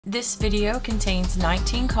This video contains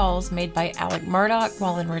 19 calls made by Alec Murdaugh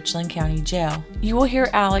while in Richland County Jail. You will hear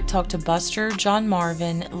Alec talk to Buster, John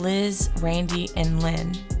Marvin, Liz, Randy, and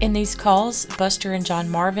Lynn. In these calls, Buster and John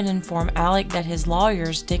Marvin inform Alec that his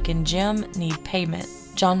lawyers, Dick and Jim, need payment.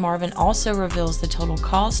 John Marvin also reveals the total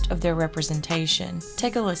cost of their representation.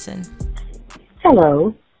 Take a listen.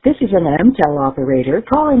 Hello, this is an Amtel operator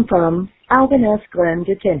calling from Alvin S.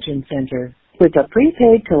 Detention Center with a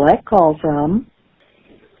prepaid collect call from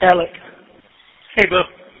Alec. Hey, Bo.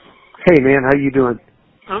 Hey, man, how you doing?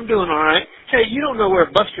 I'm doing all right. Hey, you don't know where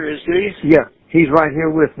Buster is, do you? Yeah, he's right here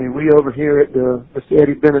with me. We over here at Mr.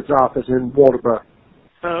 Eddie Bennett's office in Walterboro.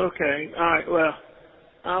 Oh, okay. All right. Well,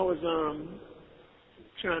 I was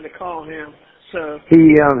trying to call him. So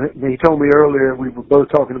he told me earlier we were both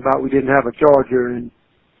talking about we didn't have a charger, and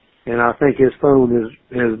I think his phone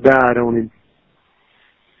has died on him.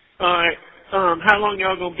 All right. How long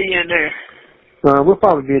y'all gonna be in there? We'll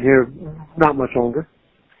probably be in here not much longer.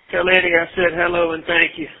 Tell Eddie I said hello and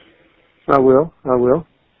thank you. I will. Now,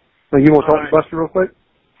 you want to talk to Buster real quick?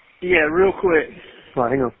 Yeah, real quick. All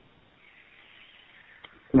right, hang on.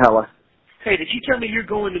 Hello. Hey, did you tell me you're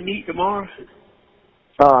going to meet tomorrow?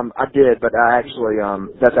 I did, but I actually,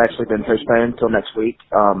 that's actually been postponed until next week.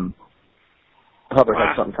 Hubbard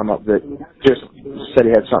had something come up that just said he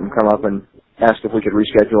had something come up and asked if we could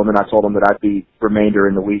reschedule him, and I told him that I'd be remainder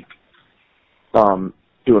in the week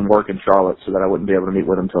doing work in Charlotte, so that I wouldn't be able to meet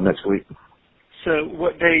with him until next week. So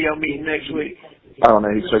what day y'all meeting next week? I don't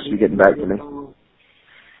know. He's supposed to be getting back to me.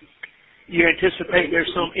 You anticipate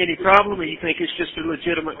there's any problem, or you think it's just a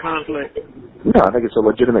legitimate conflict? No, I think it's a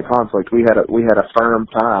legitimate conflict. We had a firm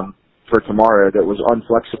time for tomorrow that was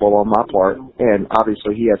unflexible on my part, and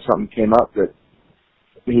obviously he had something came up that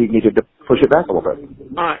he needed to push it back a little bit.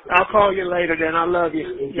 All right, I'll call you later then. I love you.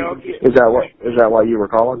 Is that why you were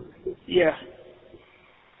calling? Yeah.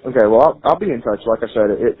 Okay, well, I'll be in touch. Like I said,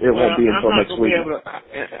 it won't be until next week.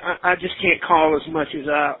 I just can't call as much as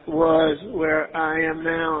I was where I am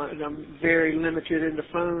now, and I'm very limited in the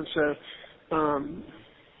phone, so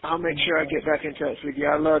I'll make sure I get back in touch with you.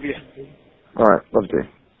 I love you. All right, love you.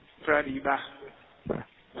 Proud of you. Bye. Bye.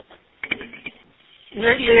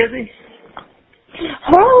 Hey, Lizzie. Hey.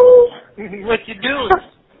 What you doing?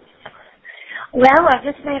 Well, I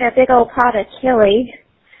just made a big old pot of chili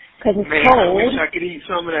because it's Man, cold. I wish I could eat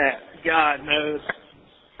some of that. God knows.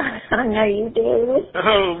 I know you do.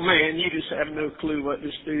 Oh, man, you just have no clue what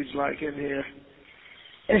this food's like in here.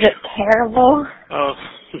 Is it terrible? Oh,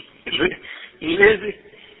 Lizzie.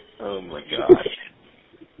 Oh, my gosh.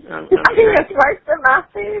 I think it's worse than my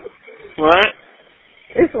food. What?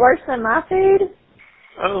 It's worse than my food?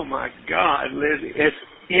 Oh, my God, Lizzie. It's,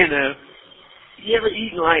 you ever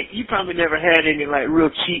eaten, you probably never had any,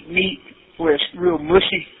 real cheap meat where it's real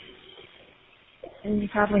mushy.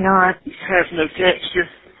 Probably not. It has no texture.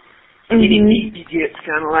 Mm-hmm. Any meat you get is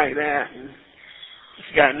kind of like that. And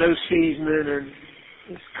it's got no seasoning, and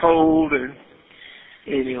it's cold, and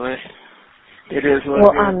anyway, it is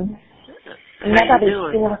what it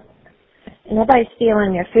is. Nobody's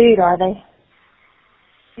stealing your food, are they?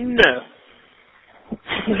 No.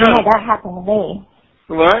 You know, that happened to me.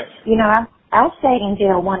 What? I stayed in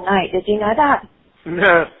jail one night. Did you know that?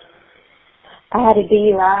 No. I had a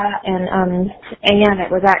DUI, and it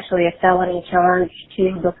was actually a felony charge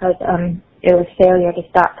too because it was failure to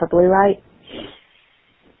stop for blue light.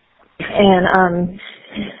 And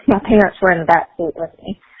my parents were in the back seat with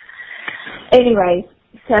me. Anyway,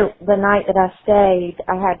 so the night that I stayed,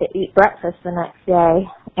 I had to eat breakfast the next day,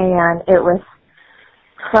 and it was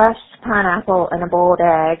crushed pineapple and a boiled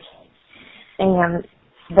egg. And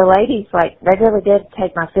the ladies, they really did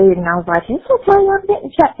take my food, and I was like, it's okay, I'm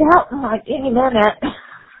getting checked out in any minute.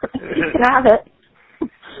 You can have it.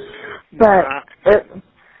 But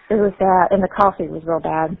it was bad, and the coffee was real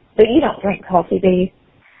bad. But you don't drink coffee, do you?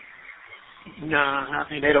 Nah, I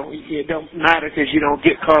mean, it don't matter because you don't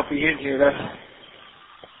get coffee in here, though.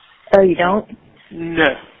 Oh, you don't?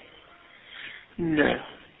 No.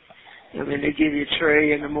 I mean, they give you a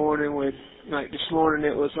tray in the morning with, this morning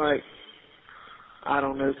it was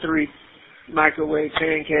 3 microwave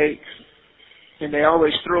pancakes, and they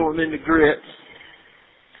always throw them in the grits.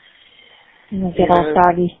 Get all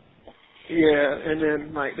soggy. Yeah, and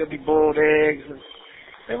then there'll be boiled eggs, and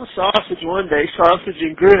there was sausage one day, sausage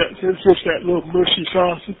and grits. It was just that little mushy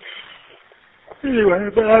sausage. Anyway,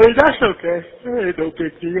 but that's okay. That ain't no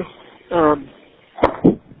big deal.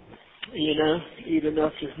 Eat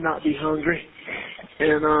enough to not be hungry,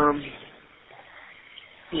 and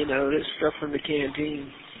this stuff from the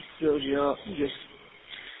canteen fills you up. Just,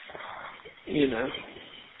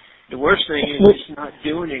 The worst thing is just not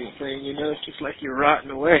doing anything, you know, it's just like you're rotting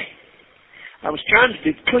away. I was trying to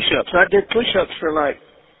do push-ups. I did push-ups for a bunch.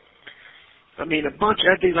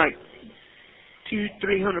 I do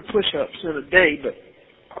 200-300 push-ups in a day, but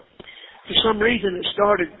for some reason it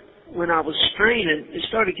started, when I was straining, it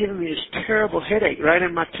started giving me this terrible headache right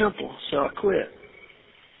in my temple, so I quit.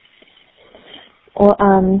 Well,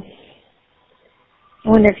 I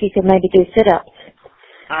wonder if you could maybe do sit-ups.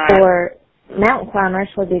 Or mountain climbers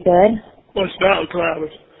would be good. What's mountain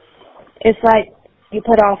climbers? It's like you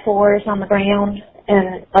put all fours on the ground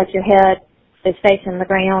and like your head is facing the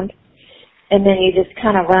ground, and then you just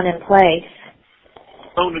kind of run in place.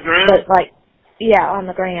 On the ground? But on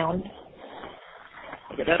the ground.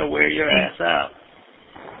 But that'll wear your ass out.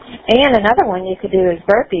 And another one you could do is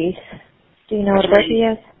burpees. Do you know what a burpee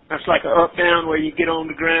is? That's like an up-down where you get on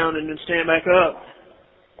the ground and then stand back up.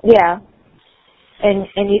 Yeah.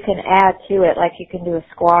 And you can add to it, like you can do a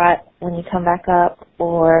squat when you come back up,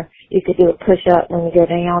 or you could do a push-up when you go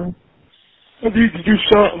down. I need to do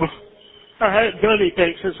something. I hadn't done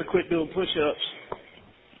anything since I quit doing push-ups.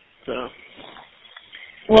 So,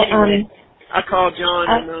 anyway, I called John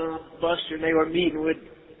and Buster, and they were meeting with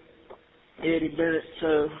Eddie Bennett,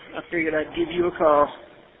 so I figured I'd give you a call.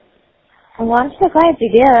 Well, I'm so glad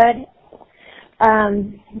you did.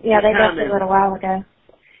 They left a little while ago.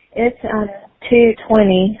 It's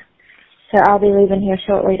 2:20, so I'll be leaving here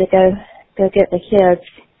shortly to go get the kids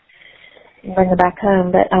and bring them back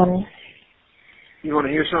home. But you want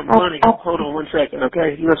to hear something funny? Hold on one second,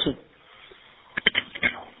 okay? Listen.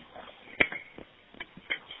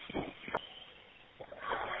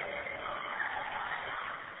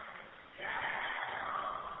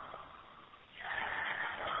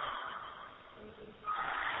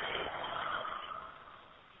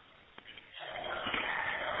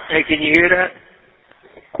 Hey, can you hear that?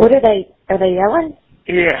 What are they yelling?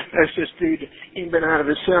 Yeah, that's this dude. He ain't been out of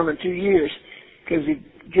his cell in 2 years because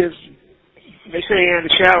they say he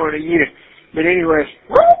hadn't showered in a year. But anyway,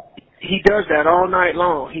 he does that all night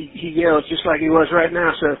long. He yells just like he was right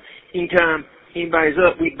now. So anytime anybody's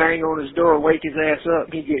up, we bang on his door, wake his ass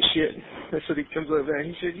up, and he gets shit. That's what he comes over there.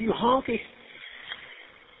 He said, "You honky."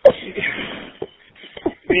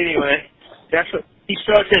 Anyway, he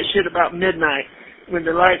starts that shit about midnight. When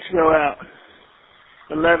the lights go out,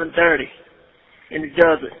 11:30, and he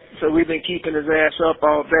does it. So we've been keeping his ass up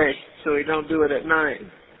all day, so he don't do it at night.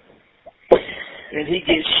 And he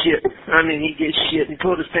gets shit. I mean, he gets shit. He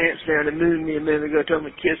pulled his pants down and mooned me a minute ago, told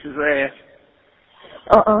me to kiss his ass.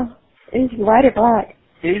 Is he white or black?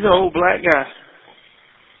 He's an old black guy.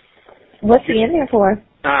 What's he in there for?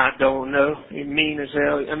 I don't know. He's mean as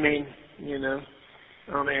hell. I mean, you know,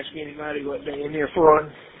 I don't ask anybody what they're in here for.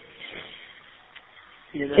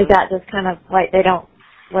 You know? Is that just kind of like they don't,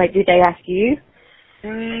 like, do they ask you?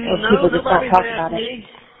 Or no, people just don't talk about me.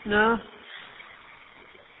 it? No.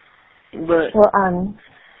 But. Well,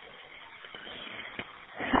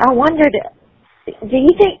 I wondered, do you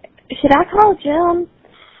think, should I call Jim?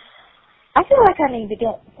 I feel like I need to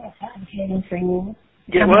start advocating for you.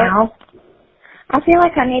 Get somehow. what? I feel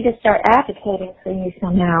like I need to start advocating for you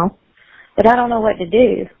somehow, but I don't know what to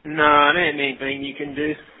do. No, there ain't anything you can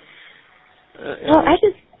do. Well,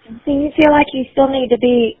 do you feel like you still need to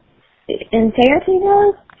be in therapy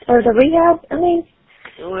though? Or the rehab, I mean?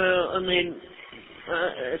 Well, I mean,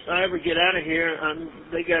 if I ever get out of here,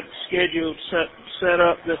 they got scheduled set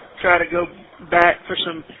up to try to go back for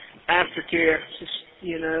some aftercare, just,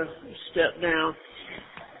 you know, step down.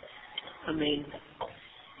 I mean,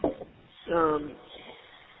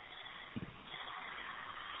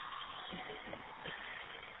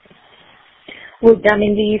 well, I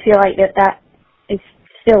mean, do you feel like that is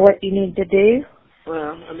still what you need to do?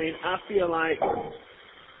 Well, I mean, I feel like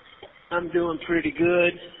I'm doing pretty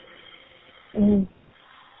good. Mm-hmm.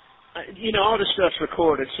 You know, all this stuff's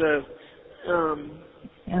recorded, so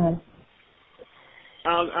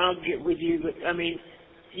I'll get with you. But I mean,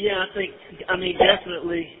 yeah, I mean,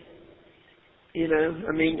 definitely. You know,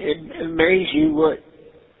 I mean, it amazes you what,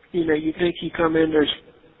 you know, you think you come in there's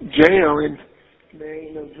jail and there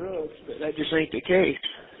ain't no drugs, but that just ain't the case.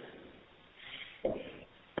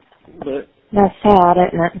 But that's sad,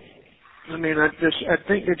 isn't it? I mean, I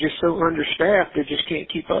think they're just so understaffed, they just can't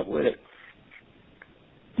keep up with it.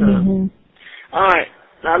 Mm-hmm. All right,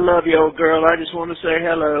 I love you, old girl. I just want to say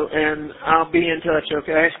hello, and I'll be in touch,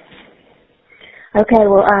 okay? Okay,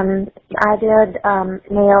 well, I did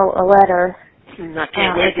mail a letter. I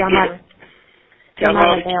can't wait to get it. Tell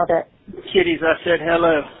all the mailed it. Kitties, I said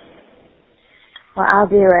hello. Well, I'll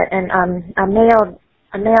do it, and I mailed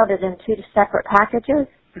it in 2 separate packages.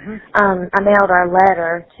 Mm-hmm. I mailed our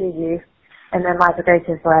letter to you, and then Michael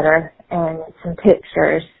Grace's letter and some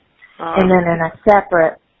pictures. And then in a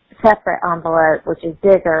separate envelope, which is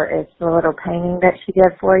bigger, is the little painting that she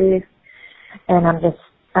did for you. And I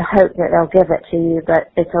hope that they'll give it to you,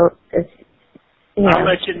 but it's you know, I'll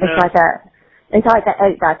let you know. It's like a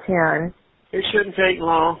 8x10. It shouldn't take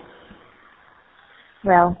long.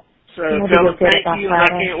 Well, so tell them thank you, and I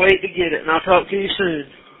can't wait to get it, and I'll talk to you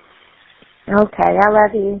soon. Okay, I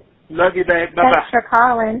love you. Love you, babe. Bye-bye. Thanks for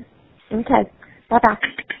calling. Okay, bye-bye.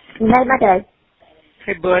 You made my day.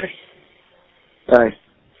 Hey, buddy. Hey.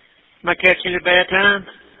 Am I catching you at a bad time?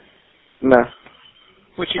 No.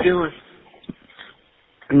 What you doing?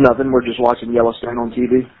 Nothing. We're just watching Yellowstone on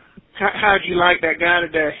TV. How'd you like that guy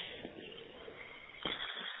today?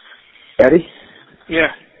 Eddie?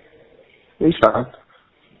 Yeah. He's fine.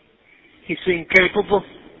 He seemed capable?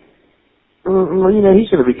 Well, you know, he's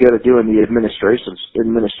going to be good at doing the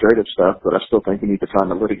administrative stuff, but I still think we need to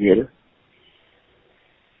find a litigator.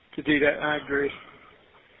 To do that, I agree.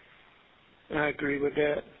 I agree with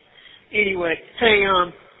that. Anyway, hey,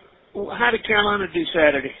 how did Carolina do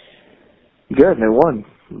Saturday? Good, they won.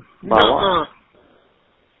 By a lot.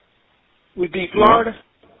 We beat Florida?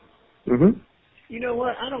 Mm-hmm. You know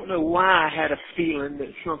what? I don't know why I had a feeling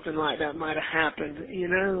that something like that might have happened. You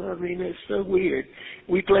know, I mean, it's so weird.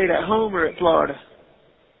 We played at home or at Florida?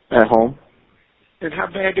 At home. And how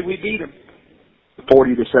bad did we beat them?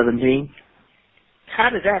 40-17. How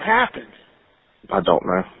did that happen? I don't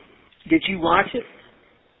know. Did you watch it?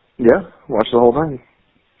 Yeah, watch the whole thing.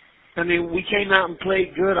 I mean, we came out and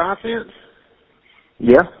played good offense?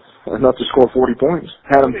 Yeah, enough to score 40 points.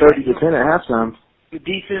 Had them 30-10 at halftime. The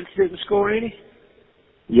defense didn't score any?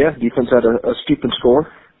 Yeah, defense had a stupid score.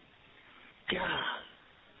 God.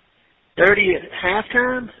 30 at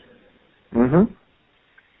halftime? Mm-hmm.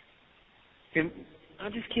 And I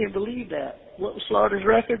just can't believe that. What was Florida's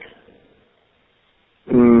record?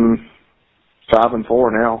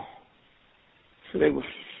 5-4 now. So they were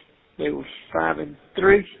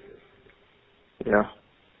 5-3? Yeah.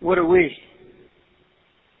 What are we?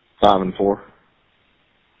 5-4.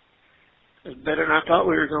 It's better than I thought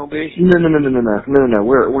we were going to be. No.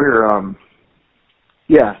 We're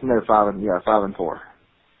 5-4.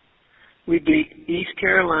 We beat East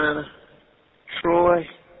Carolina, Troy.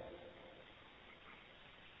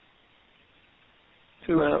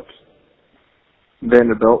 Who else?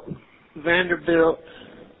 Vanderbilt.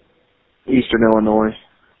 Eastern Illinois.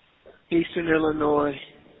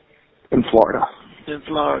 And Florida.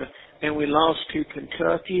 And we lost to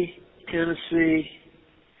Kentucky, Tennessee,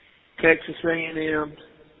 Texas A&M.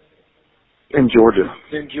 And Georgia.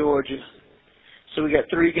 So we got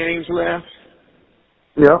 3 games left.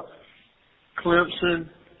 Yep. Clemson.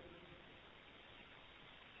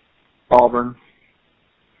 Auburn.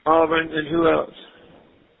 And who else?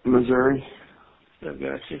 Missouri. I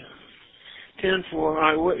got you. 10-4. All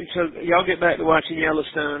right. So y'all get back to watching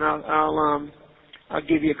Yellowstone. I'll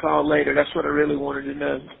give you a call later. That's what I really wanted to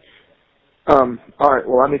know. All right.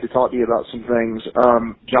 Well, I need to talk to you about some things.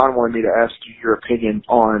 John wanted me to ask you your opinion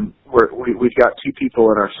on we've got 2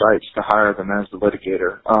 people in our sights to hire them as the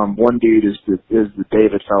litigator. One dude is the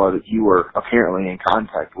David fellow that you were apparently in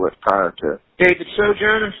contact with prior to. David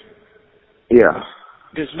Sojourner? Yeah.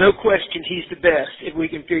 There's no question he's the best if we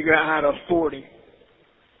can figure out how to afford him.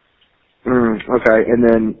 Okay. And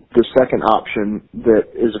then the second option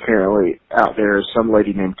that is apparently out there is some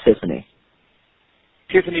lady named Tiffany.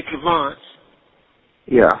 Tiffany Provence.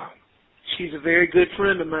 Yeah. She's a very good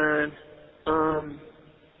friend of mine.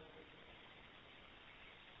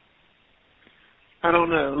 I don't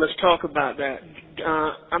know. Let's talk about that.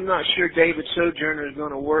 I'm not sure David Sojourner is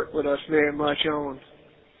going to work with us very much on,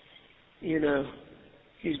 he's going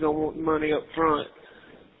to want money up front.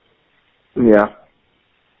 Yeah.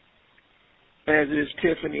 As is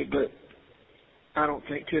Tiffany, but I don't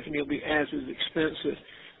think Tiffany will be as expensive.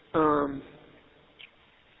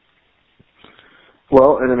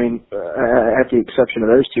 Well, and I mean, at the exception of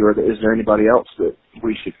those 2, is there anybody else that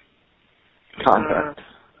we should contact?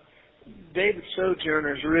 David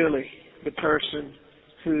Sojourner is really the person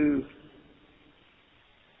who,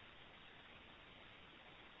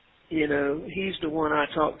 he's the one I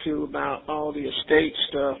talk to about all the estate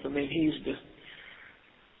stuff. I mean,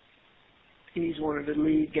 he's one of the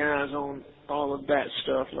lead guys on all of that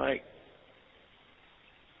stuff. Like,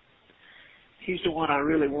 he's the one I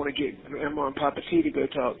really want to get Grandma and Papa T to go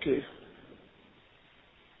talk to.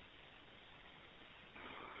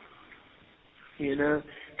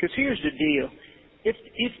 Because here's the deal. If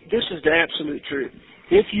this is the absolute truth.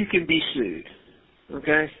 If you can be sued,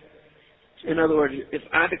 okay? In other words, if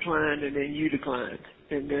I declined and then you declined,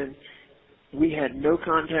 and then We had no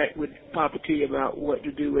contact with Papa T about what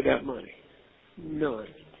to do with that money. None.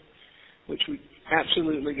 Which we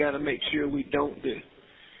absolutely got to make sure we don't do.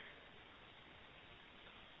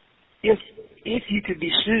 If you could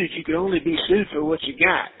be sued, you could only be sued for what you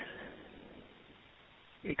got.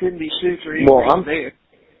 You couldn't be sued for anything there.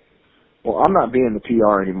 Well, I'm not being the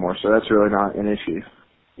PR anymore, so that's really not an issue.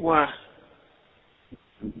 Why?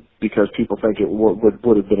 Because people think it would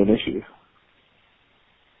have been an issue.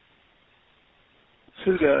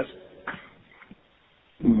 Who does?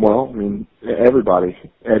 Well, I mean, everybody.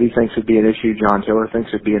 Eddie thinks it'd be an issue. John Tiller thinks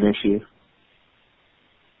it'd be an issue.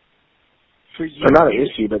 For you? Or not an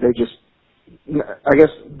issue, but they just, I guess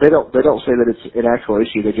they don't say that it's an actual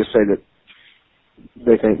issue. They just say that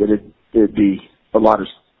they think that it'd be a lot of.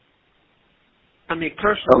 I mean,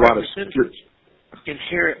 personal representatives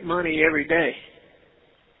inherit money every day.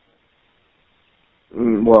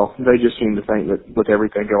 Well, they just seem to think that with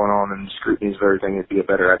everything going on and scrutiny of everything, it'd be a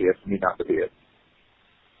better idea for me not to be it.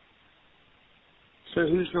 So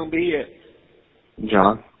who's going to be it?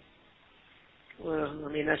 John. Well, I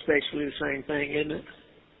mean, that's basically the same thing, isn't it?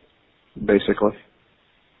 Basically.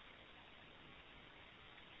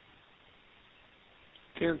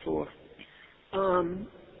 10-4.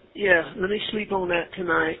 Yeah, let me sleep on that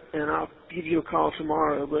tonight, and I'll give you a call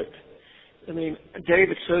tomorrow. But, I mean,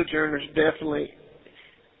 David Sojourner's definitely...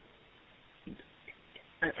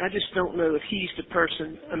 I just don't know if he's the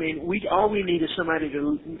person. I mean, all we need is somebody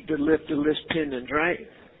to lift the list pendants, right?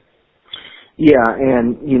 Yeah,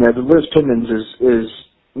 and the list pendants is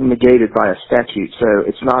negated by a statute, so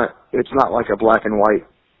it's not like a black and white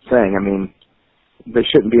thing. I mean, they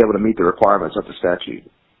shouldn't be able to meet the requirements of the statute.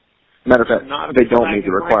 Matter of fact, they don't meet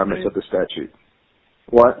the requirements of the statute.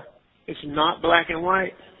 What? It's not black and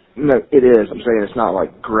white? No, it is. I'm saying it's not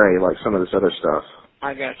like gray like some of this other stuff.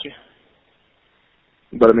 I got you.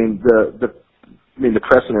 But I mean, the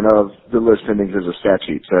precedent of the list pendings is a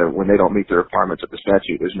statute. So when they don't meet the requirements of the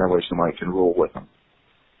statute, there's no way somebody can rule with them.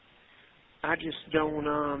 I just don't.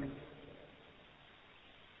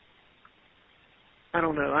 I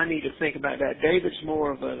don't know. I need to think about that. David's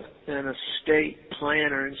more of an estate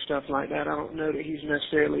planner and stuff like that. I don't know that he's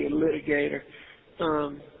necessarily a litigator.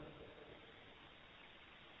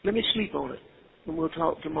 Let me sleep on it, and we'll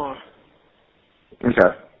talk tomorrow.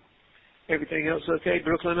 Okay. Everything else okay?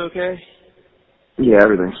 Brooklyn okay? Yeah,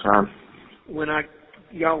 everything's fine. When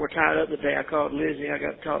y'all were tied up today, I called Lizzie. I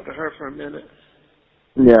got to talk to her for a minute.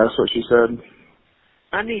 Yeah, that's what she said.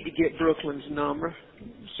 I need to get Brooklyn's number,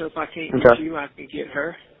 so if I can't get you, I can get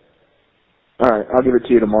her. All right, I'll give it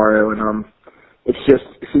to you tomorrow, and it's just,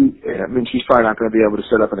 she's probably not going to be able to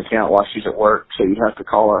set up an account while she's at work, so you'd have to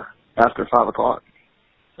call her after 5 o'clock.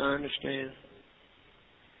 I understand.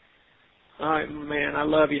 All right, man, I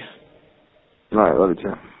love you. All right, love you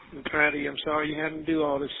too. I'm proud of you. I'm sorry you had to do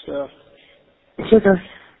all this stuff. It's okay.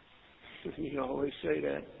 You always say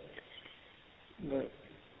that. But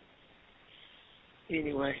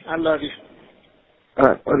anyway, I love you. All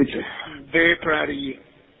right, love you too. I'm very proud of you.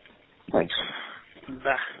 Thanks.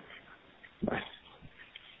 Bye. Bye.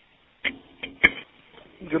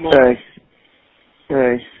 Good morning. Hey.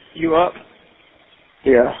 Hey. You up?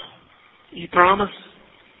 Yeah. You promise?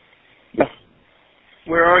 Yeah.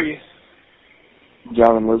 Where are you?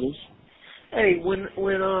 John and Liz's. Hey, when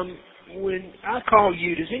I call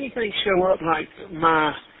you, does anything show up like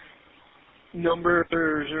my numbers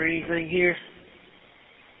or anything here?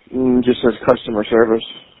 Just says customer service.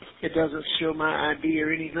 It doesn't show my ID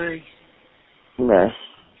or anything? No.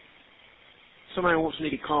 Somebody wants me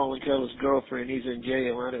to call and tell his girlfriend he's in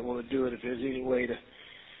jail. I didn't want to do it if there's any way to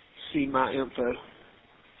see my info.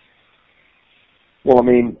 Well, I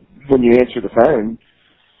mean, when you answer the phone,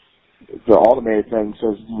 the automated thing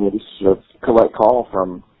says, this is a collect call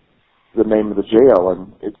from the name of the jail,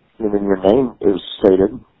 and then your name is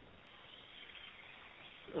stated.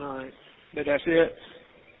 All right. But that's it?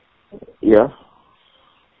 Yeah.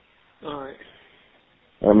 All right.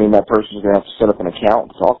 I mean, that person's going to have to set up an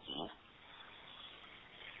account and talk to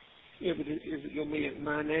you. Yeah, but is it going to be in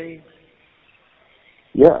my name?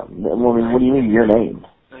 Yeah. Well, I mean, what do you mean, your name?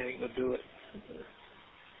 I ain't going to do it.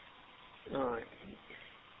 All right.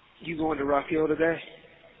 You going to Rock Hill today?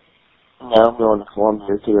 No, I'm going to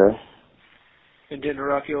Columbia today. And then to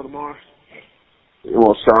Rock Hill tomorrow?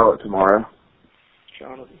 Well, Charlotte tomorrow.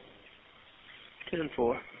 Charlotte. 10-4.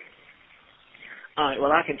 All right.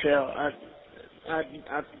 Well, I can tell.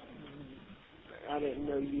 I didn't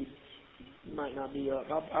know you might not be up.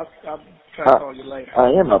 I'll try to call you later.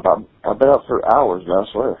 I am up. I've been up for hours, I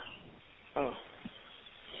swear. Oh.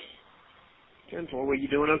 10-4. Were you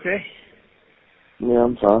doing okay? Yeah,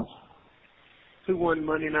 I'm fine. Who won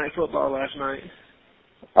Monday Night Football last night?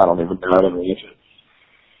 I don't even know. I didn't read it.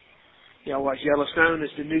 Y'all watch Yellowstone? Is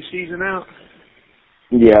the new season out?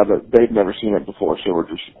 Yeah, but they've never seen it before, so we're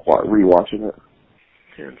just rewatching it.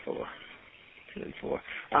 10-4. 10-4. All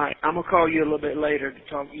right, I'm going to call you a little bit later to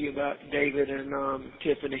talk to you about David and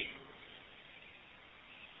Tiffany.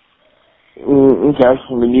 Okay.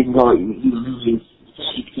 I mean, you can call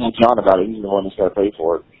John about it. He's the one that's got to pay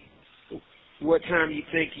for it. What time do you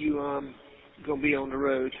think you going to be on the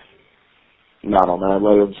road? Not on that.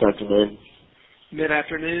 Later this afternoon.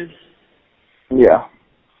 Mid-afternoon? Yeah.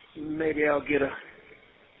 Maybe I'll get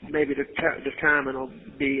maybe the timing will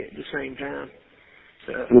be at the same time.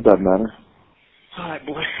 So, it doesn't matter. All right,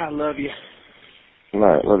 boy. I love you. All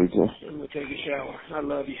right. Love you too. I'm going to take a shower. I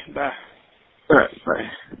love you. Bye. All right.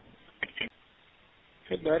 Bye.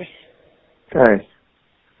 Hey, buddy. Hey.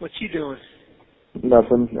 What you doing?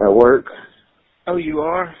 Nothing. At work. Oh, you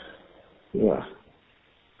are? Yeah.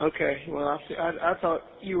 Okay. Well, I thought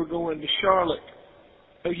you were going to Charlotte.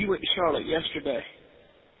 Oh, you went to Charlotte yesterday.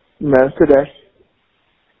 No, today.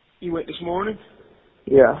 You went this morning?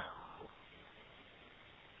 Yeah.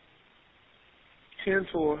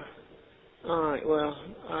 10-4. All right. Well,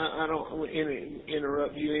 I don't want to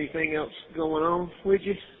interrupt you. Anything else going on with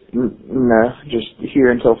you? No, just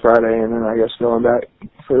here until Friday, and then I guess going back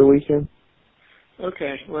for the weekend.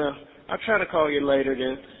 Okay. Well, I'll try to call you later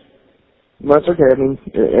then. Well, that's okay. I mean,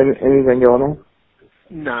 anything going on?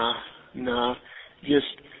 Nah. Just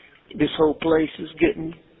this whole place is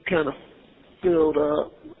getting kind of filled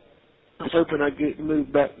up. I was hoping I'd get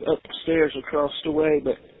moved back upstairs across the way,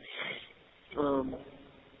 but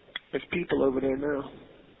there's people over there now.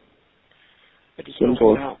 I just don't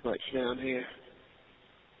get out much down here.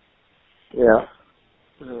 Yeah.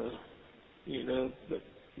 You know, but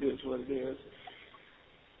it is what it is.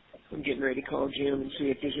 I'm getting ready to call Jim and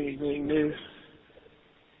see if there's anything new.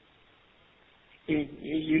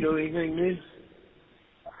 You know anything new?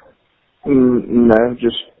 No,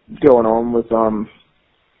 just going on with,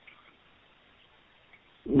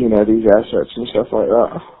 you know, these assets and stuff like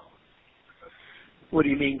that. What do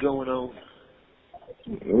you mean going on?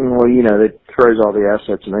 Well, you know, they froze all the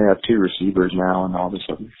assets and they have 2 receivers now and all this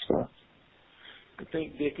other stuff. I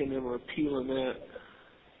think Dick and them are appealing that.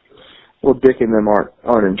 Well, Dick and them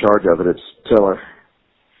aren't in charge of it. It's Tiller.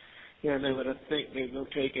 Yeah, I know, but I think they're going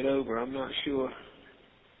to take it over. I'm not sure.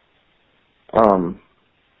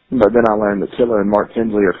 But then I learned that Tiller and Mark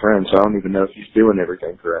Tinsley are friends, so I don't even know if he's doing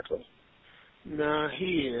everything correctly. Nah,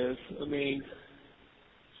 he is. I mean,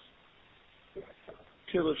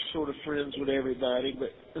 Tiller's sort of friends with everybody,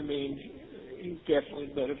 but, I mean, he's definitely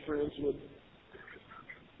better friends with,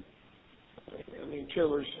 I mean,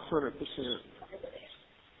 Tiller's 100%.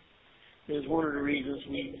 It's one of the reasons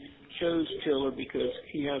we chose Tiller, because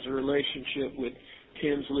he has a relationship with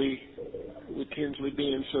Tinsley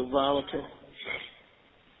being so volatile.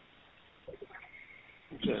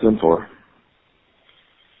 Simple.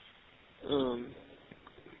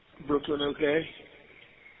 Brooklyn okay?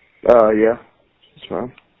 Yeah. That's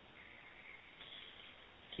fine.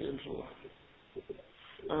 10-4.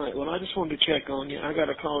 All right, well, I just wanted to check on you. I got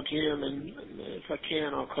to call Jim, and if I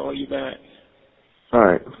can, I'll call you back. All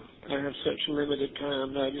right. I have such limited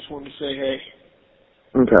time that I just wanted to say hey.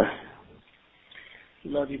 Okay.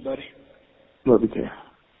 Love you, buddy. Love you too.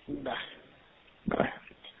 Bye. Bye.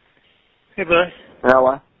 Hey, bud.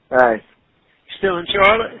 Hello. Hey. Still in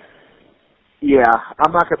Charlotte? Yeah,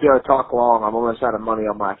 I'm not going to be able to talk long. I'm almost out of money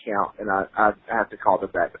on my account, and I have to call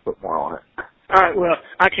them back to put more on it. All right, well,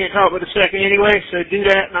 I can't talk with a second anyway, so do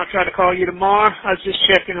that, and I'll try to call you tomorrow. I was just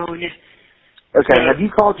checking on you. Okay, have you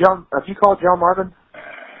called John Marvin?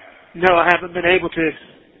 No, I haven't been able to.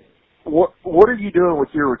 What are you doing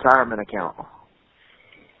with your retirement account?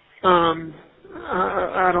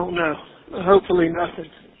 I don't know. Hopefully nothing.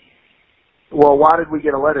 Well, why did we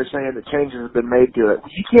get a letter saying that changes have been made to it?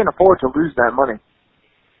 You can't afford to lose that money.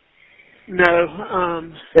 No.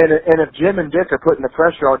 And if Jim and Dick are putting the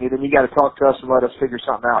pressure on you, then you got to talk to us and let us figure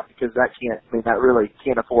something out, because that really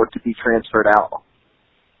can't afford to be transferred out.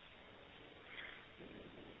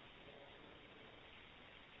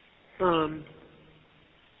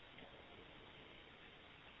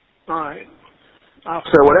 All right.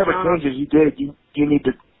 So whatever changes you did, you need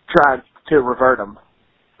to try to revert them.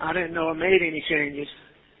 I didn't know I made any changes.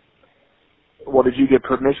 Well, did you get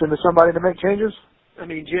permission to somebody to make changes? I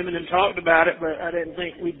mean, Jim and them talked about it, but I didn't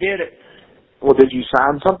think we did it. Well, did you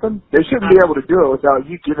sign something? They shouldn't be able to do it without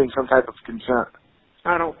you giving some type of consent.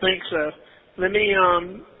 I don't think so. Let me,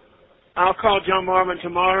 I'll call John Marvin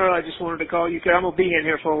tomorrow. I just wanted to call you because I'm going to be in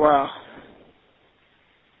here for a while.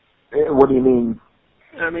 What do you mean?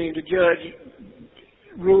 I mean, the judge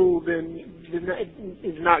ruled and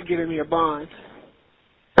is not giving me a bond.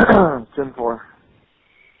 10-4.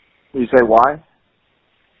 You say why?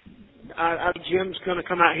 Jim's going to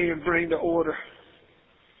come out here and bring the order.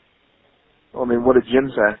 Well, I mean, what did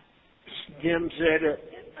Jim say? Jim said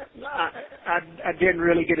I didn't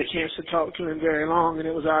really get a chance to talk to him very long, and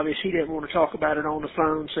it was obvious he didn't want to talk about it on the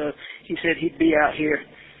phone, so he said he'd be out here.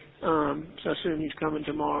 So I assume he's coming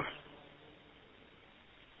tomorrow.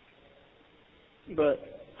 But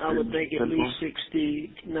I would think at least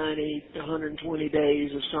 60, 90, 120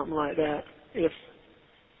 days or something like that. If,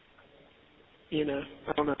 you know,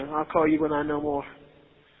 I don't know. I'll call you when I know more.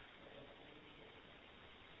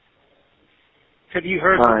 Have you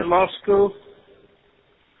heard from the law school?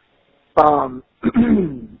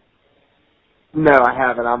 No, I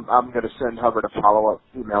haven't. I'm going to send Hubbard a follow-up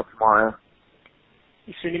email tomorrow.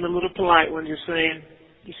 You send him a little polite one, just saying,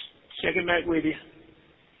 just checking back with you.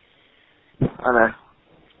 I know.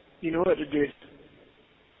 You know what to do.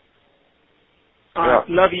 All right,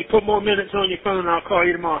 love you. Put more minutes on your phone and I'll call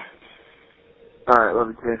you tomorrow. All right, love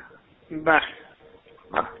you too. Bye.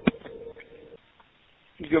 Bye.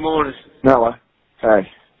 Good morning. Hello. Hey.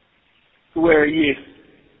 Where are you?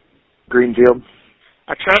 Greenfield.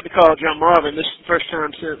 I tried to call John Marvin. This is the first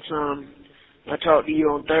time since I talked to you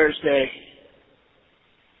on Thursday.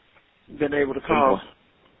 Been able to call.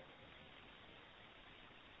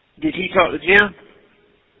 Did he talk to Jim?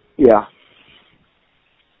 Yeah.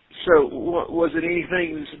 So, was it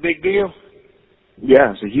anything that's a big deal?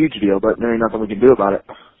 Yeah, it's a huge deal, but there ain't nothing we can do about it.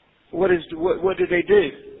 What did they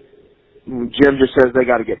do? Jim just says they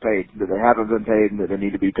got to get paid, that they haven't been paid, and that they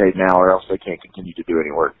need to be paid now, or else they can't continue to do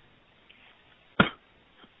any work.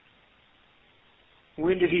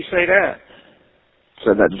 When did he say that?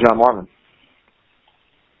 Said that to John Marvin.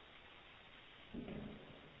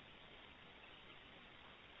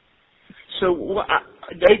 So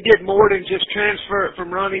they did more than just transfer it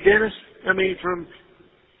from Ronnie Dennis? I mean, from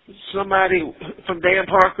somebody, from Dan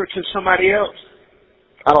Parker to somebody else?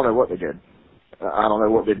 I don't know what they did. I don't know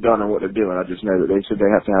what they've done or what they're doing. I just know that they said they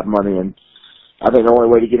have to have money, and I think the only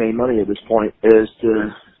way to get any money at this point is to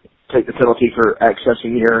take the penalty for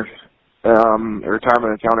accessing your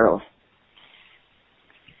retirement account early.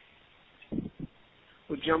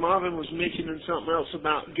 Well, John Marvin was mentioning something else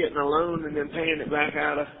about getting a loan and then paying it back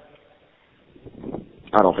out of...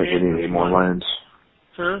 I don't think we need any more loans.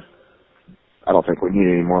 Huh? I don't think we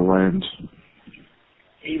need any more loans.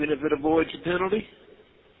 Even if it avoids the penalty?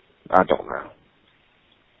 I don't know.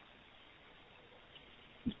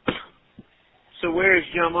 So where is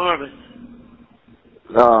John Marvin?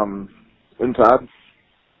 Inside.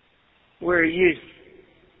 Where are you?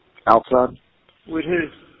 Outside. With who?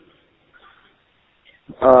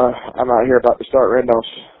 I'm out here about to start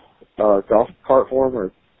Randolph's golf cart for him,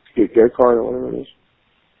 or go-kart or whatever it is.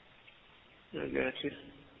 I got you.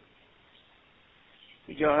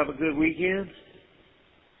 Did y'all have a good weekend?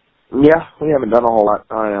 Yeah, we haven't done a whole lot.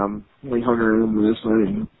 We hung around this night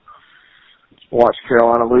and watched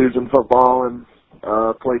Carolina lose in football and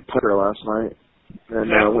played poker last night.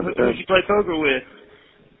 And who did you play poker with?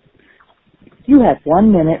 You have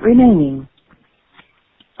 1 minute remaining.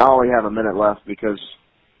 I only have a minute left because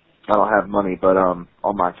I don't have money, but on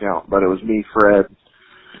my account. But it was me, Fred,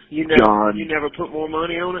 John. You never put more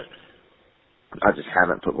money on it? I just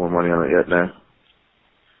haven't put more money on it yet, no.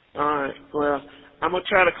 All right. Well, I'm going to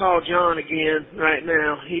try to call John again right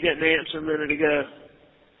now. He didn't answer a minute ago.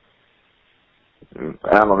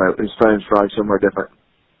 I don't know. His phone's probably somewhere different.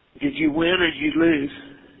 Did you win or did you lose?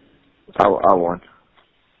 I won.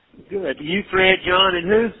 Good. You, Fred, John, and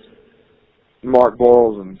who? Mark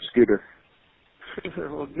Boyles and Scooter.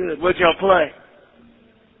 Well, good. What'd y'all play?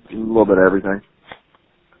 A little bit of everything.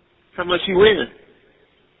 How much you winning?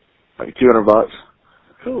 Like $200.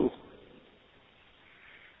 Cool.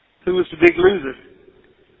 Who was the big loser?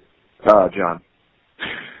 John.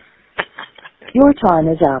 Your time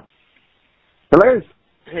is up. Hello?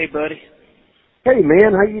 Hey, buddy. Hey,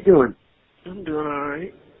 man, how you doing? I'm doing all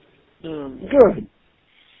right. Good.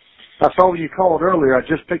 I saw you called earlier. I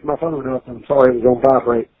just picked my phone up and saw it was on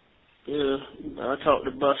vibrate. Yeah, I talked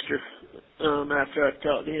to Buster. After I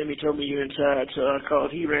talked to him, he told me you're inside, so I called.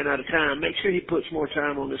 He ran out of time. Make sure he puts more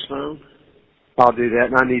time on this phone. I'll do that,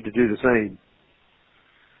 and I need to do the same.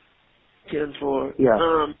 10-4.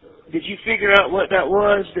 Yeah. Did you figure out what that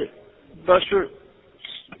was, that Buster,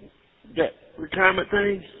 that retirement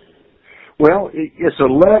thing? Well, it's a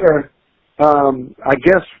letter, I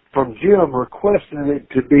guess, from Jim requesting it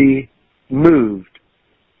to be moved.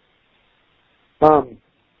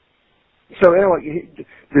 So, Alec,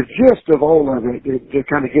 the gist of all of it, to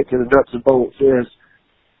kind of get to the nuts and bolts, is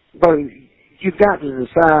but you've got to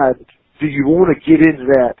decide, do you want to get into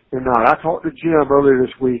that or not? I talked to Jim earlier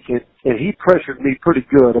this week, and he pressured me pretty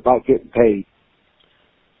good about getting paid.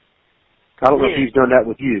 I don't know if he's done that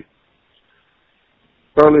with you.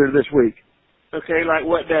 Earlier this week. Okay, like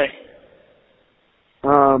what day?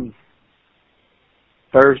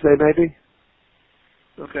 Thursday, maybe.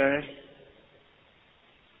 Okay.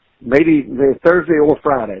 Maybe Thursday or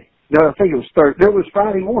Friday. No, I think it was Thursday. It was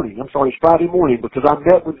Friday morning. I'm sorry, it's Friday morning because I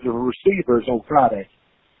met with the receivers on Friday.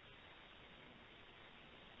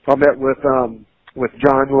 I met with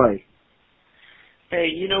John Lay. Hey,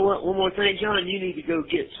 you know what? One more thing, John. You need to go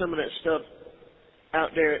get some of that stuff out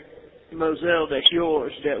there at Moselle that's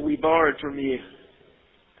yours that we borrowed from you.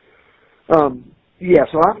 Yeah,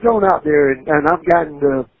 so I've gone out there and I've gotten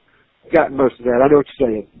most of that. I know what you're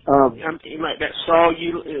saying. Like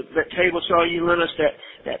that table saw you lent us,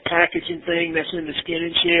 that packaging thing that's in the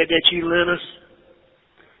skinning shed that you lent us.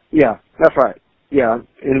 Yeah, that's right. Yeah,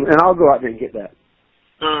 and I'll go out there and get that.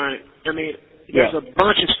 All right. I mean, there's a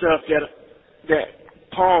bunch of stuff that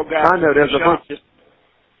Paul got. I know there's a bunch.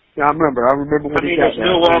 Yeah, I remember when he got that. There's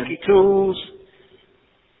Milwaukee tools.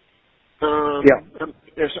 Yeah.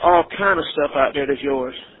 There's all kind of stuff out there that's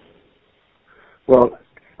yours. Well,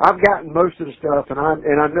 I've gotten most of the stuff, and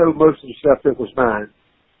I know most of the stuff that was mine.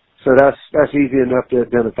 So that's easy enough to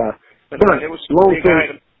identify. But there was some big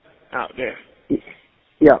items out there.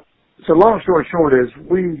 Yeah. So long story short is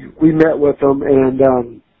we met with them,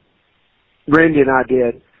 and Randy and I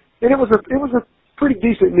did, and it was a pretty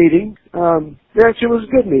decent meeting. Actually, it was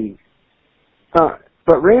a good meeting.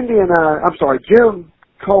 But Randy and Jim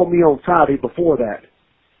called me on Friday before that,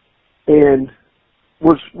 and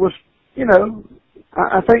was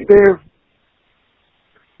I think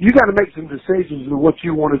you got to make some decisions on what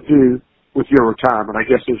you want to do with your retirement. I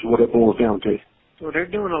guess is what it boils down to. Well, they're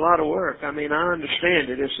doing a lot of work. I mean, I understand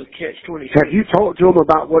it. It's a catch-22. Have you talked to them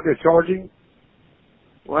about what they're charging?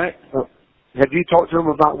 What? Have you talked to them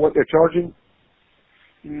about what they're charging?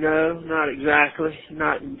 No, not exactly.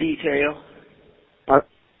 Not in detail.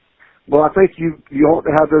 Well, I think you ought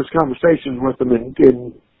to have those conversations with them and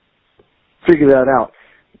figure that out.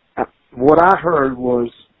 What I heard was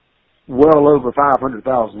well over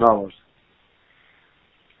 $500,000.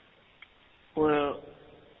 Well,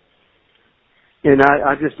 and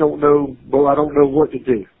I just don't know. Well, I don't know what to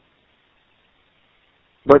do.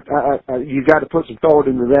 But you got to put some thought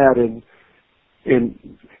into that, and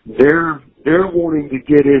they're wanting to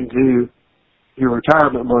get into your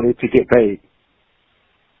retirement money to get paid.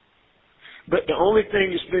 But the only thing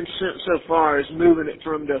that's been sent so far is moving it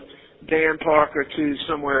from the Dan Parker to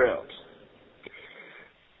somewhere else.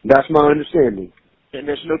 That's my understanding. And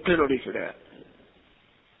there's no penalty for that.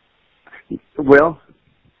 Well,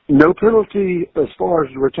 no penalty as far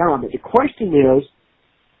as the retirement. The question is,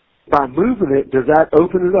 by moving it, does that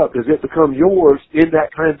open it up? Does it become yours in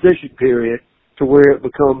that transition period to where it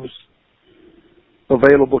becomes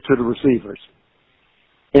available to the receivers?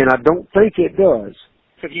 And I don't think it does.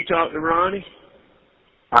 Have you talked to Ronnie?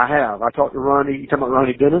 I have. I talked to Ronnie. You talking about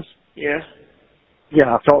Ronnie Dennis? Yeah.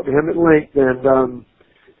 Yeah, I've talked to him at length, and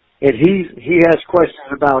he has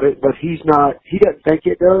questions about it, but he doesn't think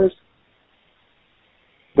it does,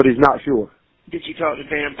 but he's not sure. Did you talk to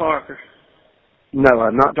Dan Parker? No,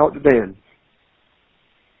 I've not talked to Dan.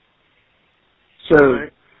 So,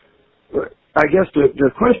 right. I guess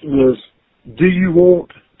the question is, do you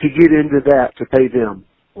want to get into that to pay them?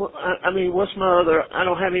 Well, I mean, I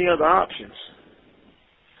don't have any other options.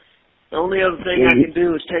 The only other thing I can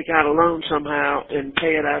do is take out a loan somehow and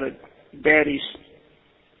pay it out of Daddy's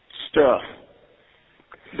stuff.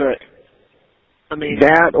 But, I mean...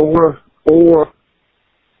 That or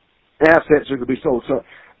assets are going to be sold. So,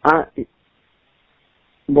 I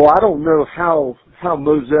don't know how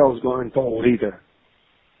Moselle's going forward either.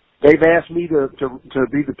 They've asked me to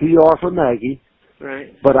be the PR for Maggie.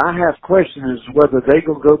 Right. But I have questions whether they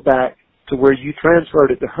will go back to where you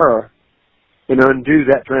transferred it to her and undo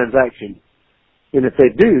that transaction. And if they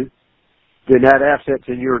do, then that asset's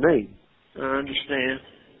in your name. I understand.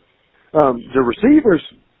 The receivers,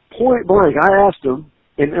 point blank, I asked them,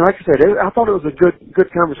 and like I said, I thought it was a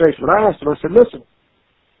good conversation, but I asked them, I said, listen,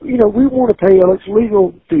 we want to pay Alex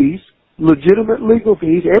legal fees, legitimate legal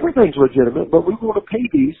fees. Everything's legitimate, but we want to pay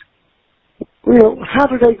these. How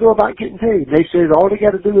do they go about getting paid? They said all they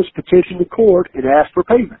got to do is petition the court and ask for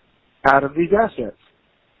payment out of these assets.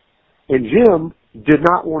 And Jim did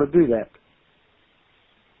not want to do that.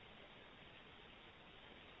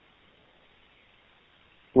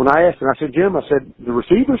 When I asked him, I said, Jim, the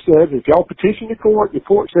receiver says if y'all petition the court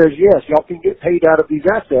says yes, y'all can get paid out of these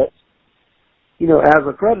assets, as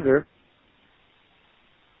a creditor.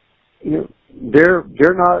 you know,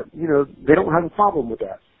 they're not, you know, they don't have a problem with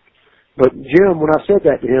that. But Jim, when I said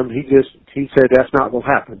that to him, he said that's not going to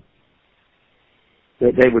happen.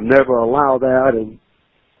 That they would never allow that, and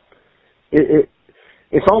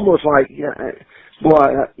it's almost like,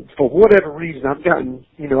 for whatever reason, I've gotten,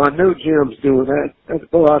 you know, I know Jim's doing that.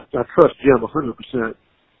 Well, I trust Jim 100%.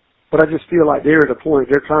 But I just feel like they're at a point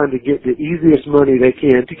they're trying to get the easiest money they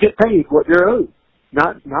can to get paid what they're owed.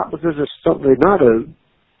 Not because it's something they're not owed.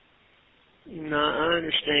 No, I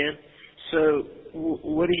understand. So,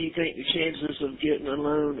 what do you think the chances of getting a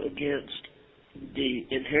loan against the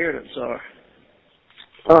inheritance are?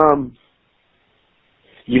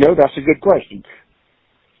 You know, that's a good question.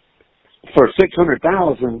 For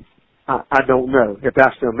 $600,000, I don't know if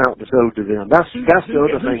that's the amount that's owed to them. That's the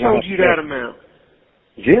other thing. Who told you that amount?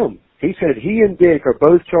 Jim. He said he and Dick are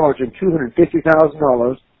both charging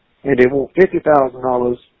 $250,000, and they want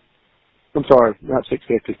 $50,000. I'm sorry, not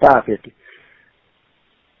 $650, $550.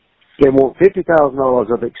 They want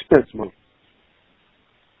 $50,000 of expense money.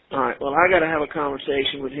 All right. Well, I got to have a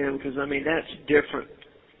conversation with him because I mean that's different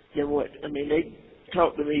than what I mean. They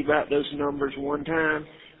talked to me about those numbers one time,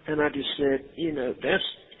 and I just said, you know, that's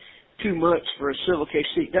too much for a civil case.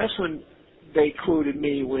 See, that's when they quoted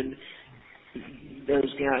me when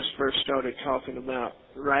those guys first started talking about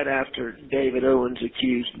right after David Owens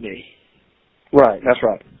accused me. Right, that's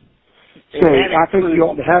right. So I think you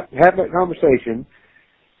ought to have that conversation.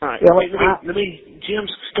 All right, let me.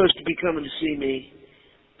 Jim's supposed to be coming to see me,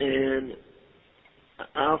 and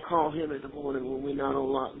I'll call him in the morning when we're not on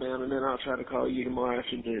lockdown, and then I'll try to call you tomorrow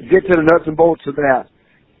afternoon. Get to the nuts and bolts of that.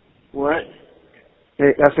 What?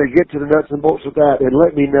 I said get to the nuts and bolts of that and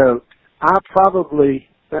let me know. I probably,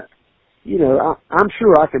 you know, I'm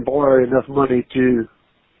sure I can borrow enough money to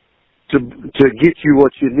get you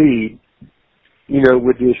what you need, you know,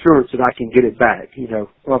 with the assurance that I can get it back. You know,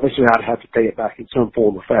 well, obviously I'd have to pay it back in some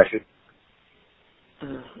form or fashion.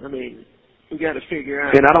 I mean, we got to figure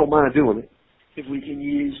out. And I don't mind doing it. If we can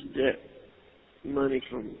use that money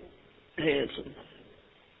from Hanson.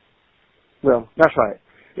 Well, that's right.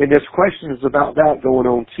 And there's questions about that going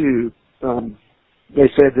on too. They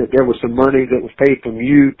said that there was some money that was paid from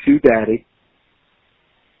you to Daddy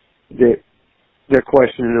that they're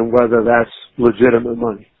questioning whether that's legitimate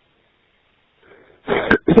money.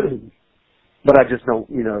 But I just don't,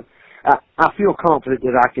 you know, I feel confident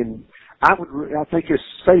that I think it's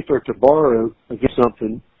safer to borrow against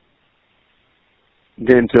something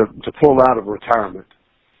than to pull out of retirement.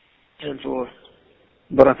 And for.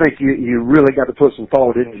 But I think you really got to put some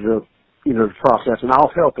thought into the process, and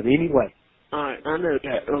I'll help in any way. All right, I know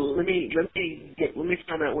that. Let me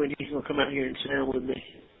find out when he's gonna come out here and sit down with me.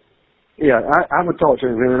 Yeah, I would talk to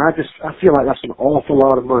him, and I feel like that's an awful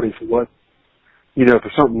lot of money for what, you know,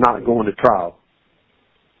 for something not going to trial.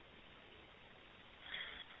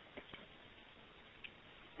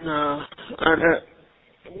 No,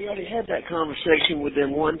 we already had that conversation with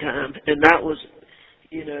them one time, and that was,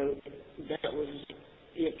 you know,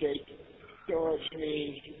 if they charged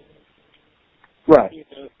me, right, you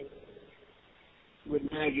know, with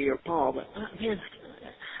Maggie or Paul. But man,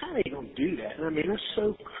 how are they gonna do that? I mean, that's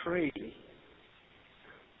so crazy.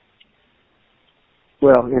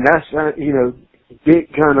 Well, and that's you know, Dick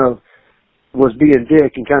kind of was being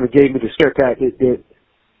Dick and kind of gave me the scare tactic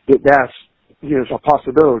that's, you know, it's a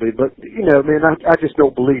possibility. But you know, man, I just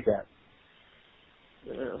don't believe that.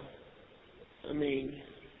 Well, I mean,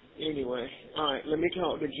 anyway, all right. Let me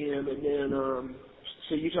talk to Jim, and then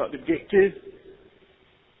so you talked to Dick too?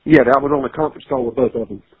 Yeah, that was on a conference call with both of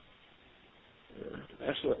them.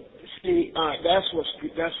 That's what. See, all right.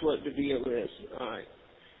 That's what the deal is. All right.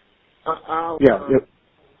 I'll.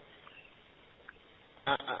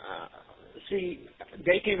 See,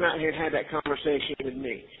 they came out here and had that conversation with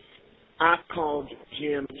me. I called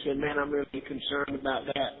Jim and said, "Man, I'm really concerned about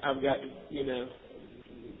that. I've got, you know,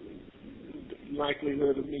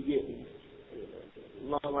 likelihood of me getting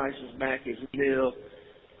law license back is nil."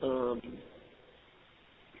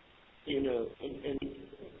 You know, and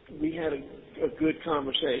we had a good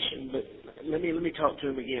conversation, but let me talk to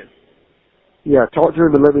him again. Yeah, talk to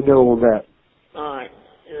him and let me know on that. All right,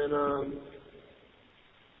 and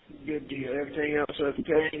good deal. Everything else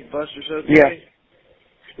okay? Buster's okay?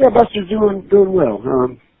 Yeah, Buster's doing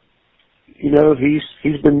well. You know, he's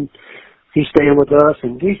staying with us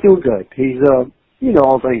and he's doing good. He's you know,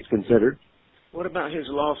 all things considered. What about his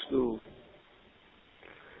law school?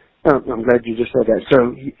 I'm glad you just said that.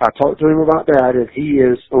 So I talked to him about that, and he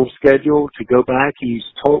is on schedule to go back. He's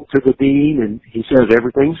talked to the dean, and he says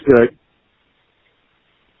everything's good.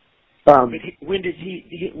 But when did he?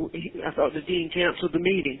 I thought the dean canceled the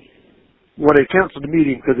meeting. Well, they canceled the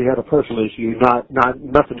meeting because he had a personal issue,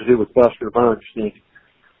 nothing to do with Buster, my understanding.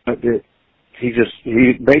 But he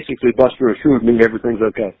basically, Buster assured me everything's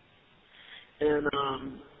okay. And,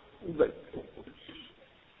 but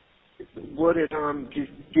what did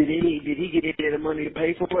he get any of the money to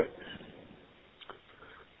pay for it?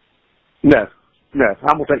 No,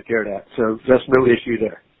 I'm gonna take care of that. So that's no issue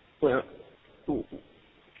there. Well,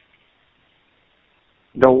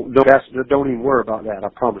 don't even worry about that. I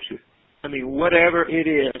promise you. I mean, whatever it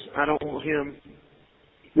is, I don't want him.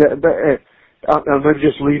 Yeah, but I'm gonna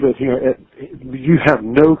just leave it here. You have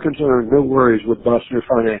no concern, no worries with Buster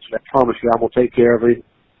financially. I promise you, I'm gonna take care of it,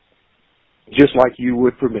 just like you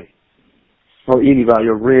would for me. Or anybody.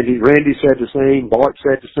 Or Randy said the same. Bart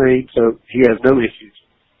said the same. So he has no issues.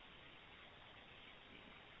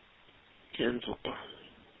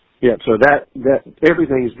 Yeah. So that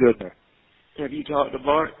everything is good there. Have you talked to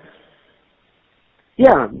Bart?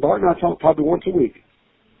 Yeah, Bart and I talk probably once a week.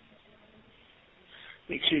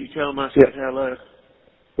 Make sure you tell him I said hello.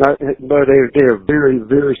 But they're very,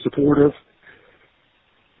 very supportive,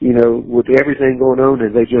 with everything going on,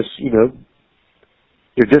 and they just,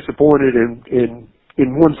 they're disappointed in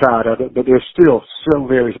one side of it, but they're still so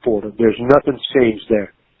very supportive. There's nothing's changed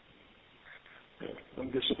there.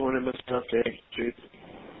 I'm disappointed myself, to tell you the truth.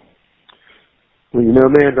 Well,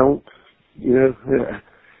 man, don't,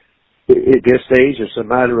 at this stage, it's a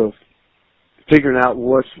matter of figuring out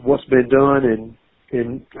what's been done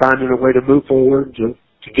and finding a way to move forward to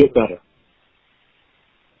get better.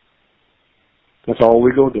 That's all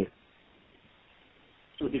we're going to do.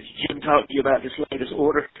 So did Jim talk to you about this latest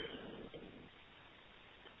order?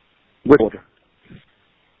 What order?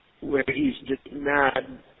 Where he's denied,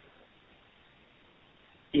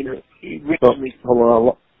 he recently... Hold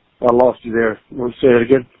on, I lost you there. Want to say it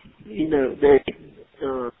again?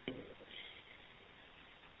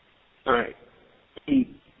 All right. He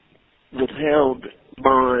withheld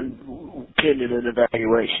bond pending an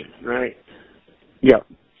evaluation, right? Yeah.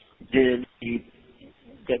 Then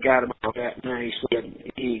they got him on that, and he said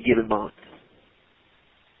he ain't giving bond.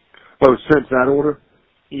 Oh, since that order?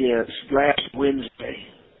 Yes, last Wednesday.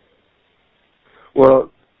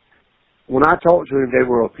 Well, when I talked to him, they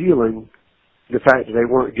were appealing the fact that they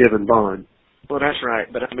weren't giving bond. Well, that's right,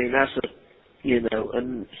 but I mean, that's a 60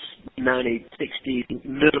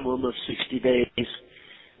 minimum of 60 days,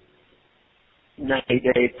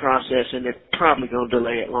 90-day process, and they're probably going to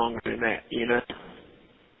delay it longer than that,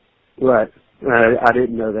 Right. I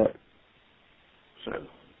didn't know that. So,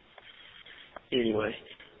 anyway,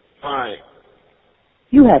 all right.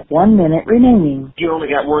 You have 1 minute remaining. You only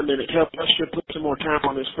got 1 minute. Tell Buster to put some more time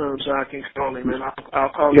on his phone so I can call him, and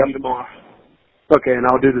I'll call you tomorrow. Okay, and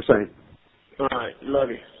I'll do the same. All right. Love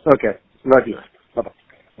you. Okay. Love you. Bye-bye.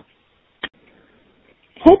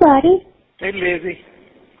 Hey, buddy. Hey, Lizzie.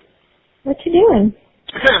 What you doing?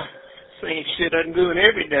 Same shit I'm doing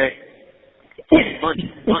every day.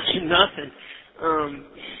 Bunch of nothing.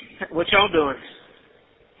 What y'all doing?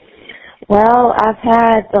 Well, I've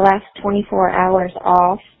had the last 24 hours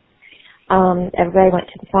off. Everybody went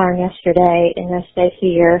to the farm yesterday, and I stayed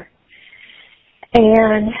here.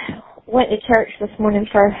 And went to church this morning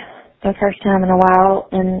for the first time in a while,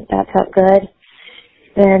 and that felt good.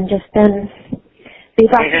 Then just been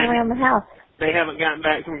bebopping around the house. They haven't gotten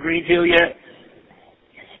back from Greenville yet?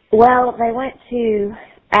 Well, they went to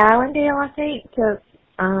Allendale, I think, to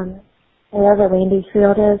wherever Randy's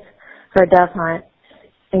field is, for a dove hunt.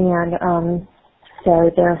 And so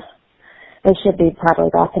they should be probably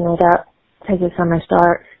wrapping it up because the summer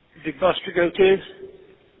starts. Did Buster go too?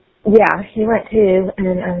 Yeah, he went too,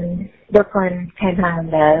 and Brooklyn came home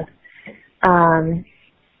though.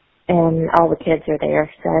 And all the kids are there,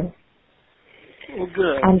 so well,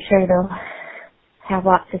 good. I'm sure they'll have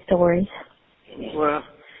lots of stories. Well,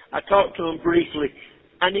 I talked to him briefly.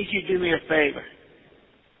 I need you to do me a favor.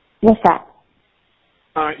 What's that?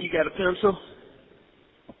 All right, you got a pencil?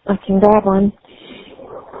 I can grab one.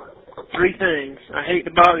 3 things. I hate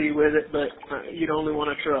to bother you with it, but you're the only one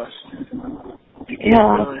I trust.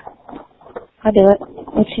 Yeah, I'll do it.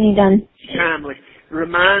 What you need done? Timely.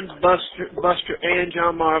 Remind Buster and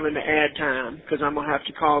John Marvin to add time, because I'm going to have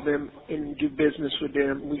to call them and do business with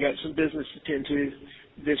them. We got some business to tend to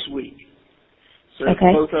this week. So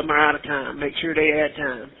both of them are out of time. Make sure they add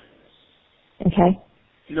time. Okay.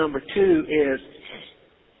 Number 2 is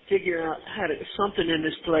figure out how to, something in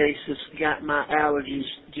this place has got my allergies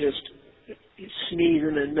just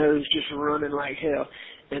sneezing and nose just running like hell.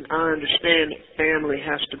 And I understand that family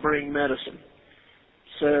has to bring medicine.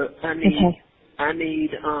 So I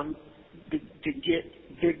need to get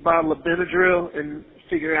a big bottle of Benadryl and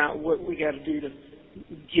figure out what we got to do to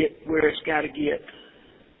get where it's got to get.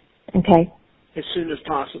 Okay. As soon as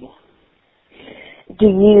possible.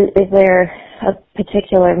 Is there a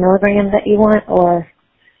particular milligram that you want, or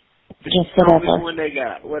the just strongest whatever? one they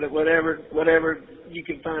got. Whatever you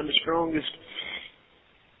can find the strongest.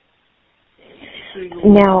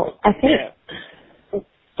 Now, I think,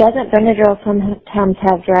 doesn't Benadryl sometimes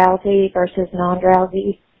have drowsy versus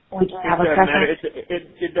non-drowsy? Would you have a preference?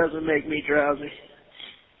 It doesn't make me drowsy.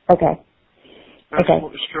 Okay. I just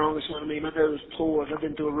want the strongest one. I mean, my nose pores. I've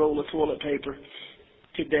been through a roll of toilet paper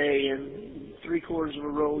today and 3/4 of a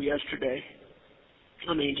roll yesterday.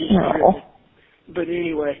 I mean, just really. But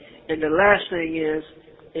anyway, and the last thing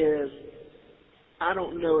is I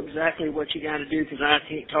don't know exactly what you got to do because I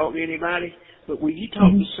can't talk to anybody. But will you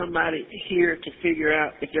talk to somebody here to figure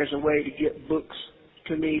out if there's a way to get books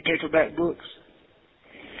to me, paperback books?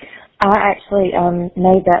 I actually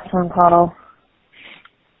made that phone call.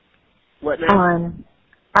 What now?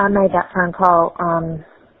 I made that phone call.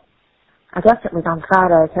 I guess it was on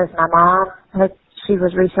Friday because my mom, she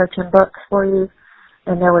was researching books for you,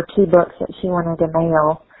 and there were 2 books that she wanted to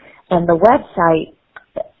mail. And the website,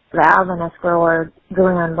 the Alvin S.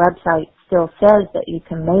 Glenn website, still says that you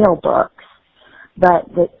can mail books. But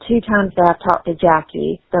the 2 times that I've talked to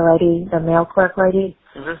Jackie, the mail clerk lady,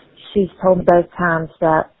 she's told me both times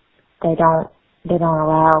that they don't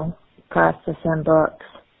allow for us to send books.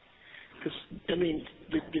 Because, I mean,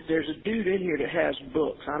 there's a dude in here that has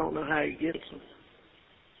books. I don't know how he gets them.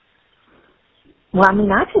 Well, I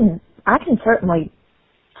mean, I can certainly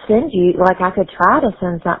send you, like I could try to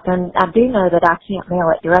send something. I do know that I can't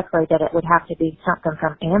mail it directly, that it would have to be something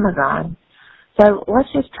from Amazon. So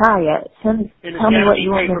let's just try it. Tell me what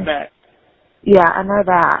you want. Paperback. Yeah, I know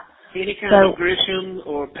that. Any kind of Grisham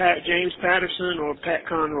or James Patterson or Pat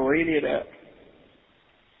Conroy, any of that.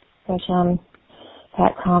 Grisham,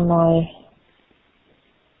 Pat Conroy,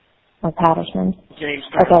 or Patterson. James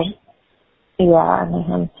Patterson. Okay. Yeah, I know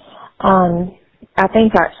him. I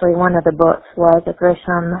think actually one of the books was a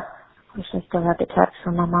Grisham. I wish I still have the text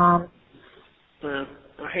from my mom. Well,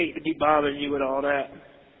 I hate to be bothering you with all that.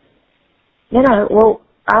 No, well,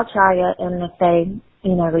 I'll try it, and if they,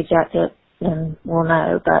 reject it, then we'll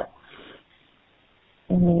know. But,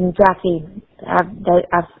 I mean, Jackie,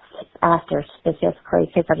 I've asked her specifically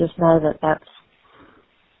because I just know that that's,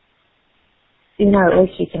 at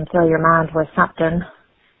least you can fill your mind with something.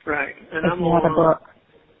 Right. And if you have a book.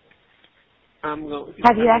 I'm going.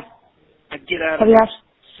 Have you asked? I get out of it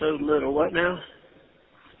so little. What now?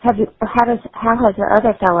 How has the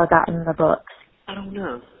other fellow gotten the books? I don't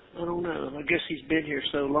know. I guess he's been here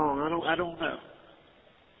so long. I don't know.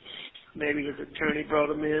 Maybe his attorney brought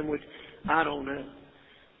him in with. I don't know.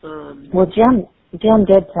 Well, Jim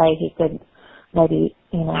did say he could maybe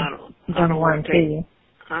I don't want to take.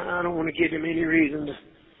 I don't want to give him any reason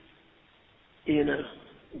to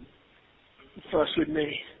fuss with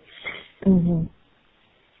me.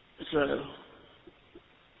 So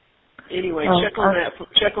anyway, check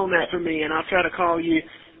on that for me, and I'll try to call you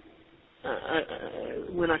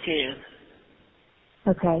when I can.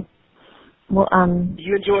 Okay. Well,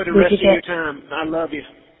 you enjoy the rest of your time. I love you.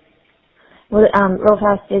 Well, real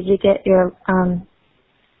fast, did you get your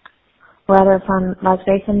letter from Las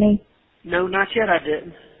Vegas and me? No, not yet. I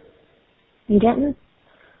didn't. You didn't?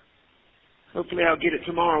 Hopefully, I'll get it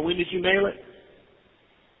tomorrow. When did you mail it?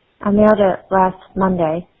 I mailed it last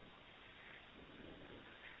Monday.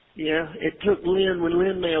 Yeah, it took Lynn, when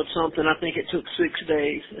Lynn mailed something, I think it took 6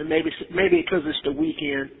 days, and maybe because it's the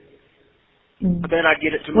weekend. I bet I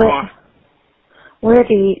get it tomorrow. Where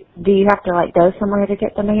do you have to go somewhere to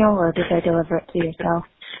get the mail, or do they deliver it to yourself?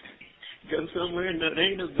 Go somewhere? No, they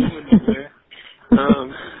ain't no going nowhere.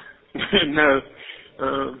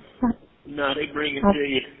 No, they bring it to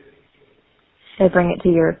you. They bring it to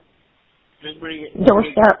your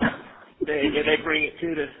doorstep. They bring it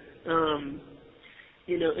to the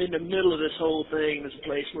in the middle of this whole thing, there's a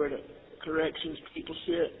place where the corrections people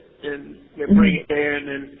sit, and they bring it there, and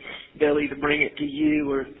then they'll either bring it to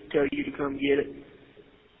you or tell you to come get it.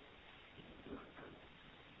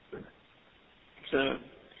 So,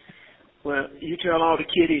 well, you tell all the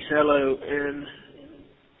kiddies hello, and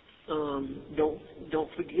don't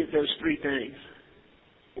forget those 3 things.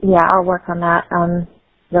 Yeah, I'll work on that,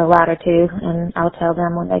 the latter 2, and I'll tell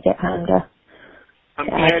them when they get home to. I'm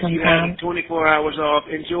glad you had 24 hours off.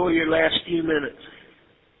 Enjoy your last few minutes.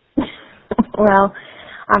 Well,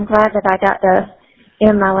 I'm glad that I got to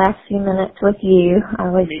end my last few minutes with you. I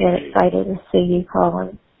always get excited to see you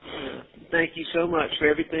calling. Thank you so much for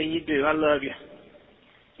everything you do. I love you.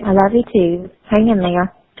 I love you too. Hang in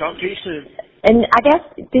there. Talk to you soon. And I guess,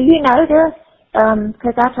 do you know this?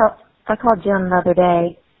 Because I talked I called Jim the other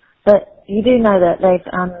day, but you do know that they've,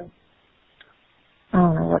 I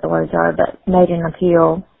don't know what the words are, but made an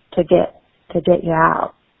appeal to get you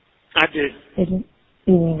out. I did. You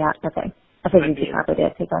knew that? Okay. I figured did. you probably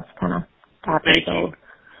did because that's kind of 5 years old. Thank you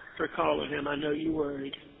for calling him. I know you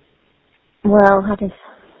worried. Well,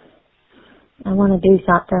 I want to do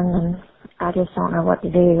something, and I just don't know what to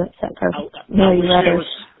do except for mail you There letters.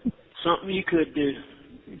 was something you could do.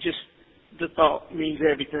 Just the thought means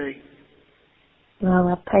everything. Well,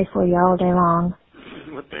 I'll pray for you all day long.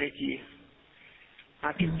 Well, thank you.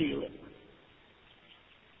 I can feel it.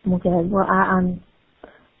 Well, good. Well,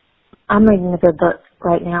 I'm reading a good book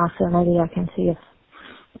right now, so maybe I can see if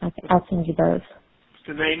I'll send you those. What's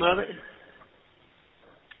the name of it?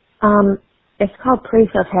 It's called Proof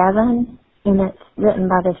of Heaven, and it's written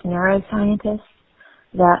by this neuroscientist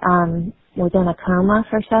that was in a coma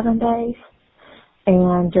for 7 days,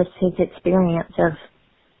 and just his experience of,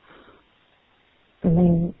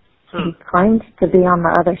 he claims to be on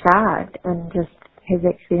the other side, and just his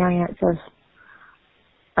experience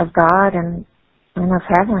of God and of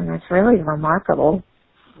heaven is really remarkable.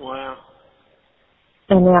 Wow.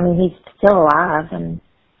 And he's still alive, and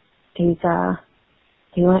he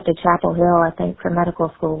went to Chapel Hill, I think, for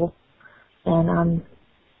medical school, and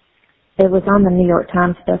it was on the New York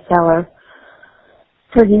Times bestseller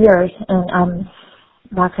for years, and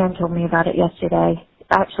my friend told me about it yesterday.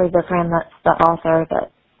 Actually, the friend that's the author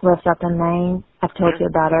that lives up in Maine, I've told you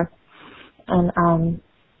about her, and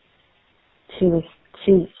she's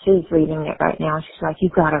reading it right now. She's like,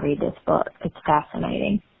 "You've got to read this book. It's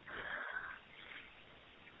fascinating."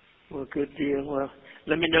 Well, good deal. Well,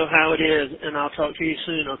 let me know how it is, and I'll talk to you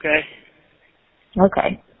soon, okay?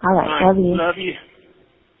 Okay. All right. Love you. Love you.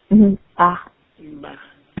 Mm-hmm. Bye. Bye.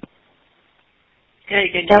 Hey,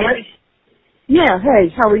 can you hear me? Yeah, hey,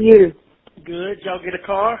 how are you? Good. Y'all get a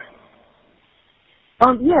car?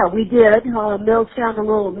 Yeah, we did. Mills found a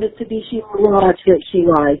little Mitsubishi Mirage that she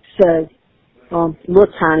liked, so,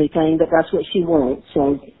 little tiny thing, but that's what she wants,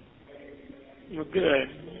 so. Well, good.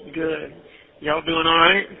 Y'all doing all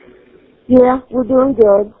right? Yeah, we're doing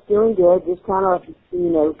good. Just kind of,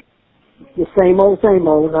 the same old,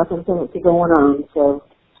 nothing fancy going on, so.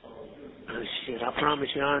 Oh, shit, I promise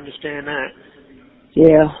you I understand that.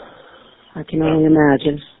 Yeah, I can only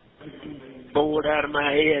imagine. Bored out of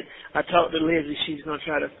my head. I talked to Lizzie. She's going to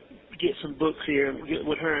try to get some books here and get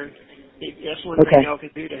with her. And that's one thing y'all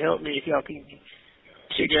can do to help me if y'all can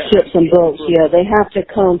figure out. Ship some books, yeah. They have to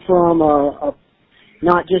come from a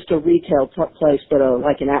not just a retail place, but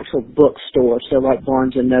like an actual bookstore, so like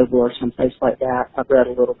Barnes & Noble or someplace like that. I've read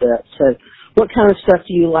a little bit. So what kind of stuff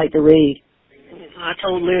do you like to read? I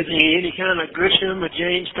told Lizzie any kind of Grisham, a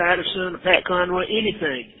James Patterson, a Pat Conroy,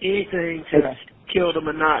 anything to kill the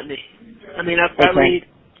monotony. I read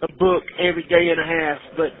a book every day and a half,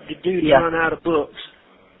 but the dude's run out of books.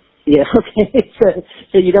 Yeah, okay.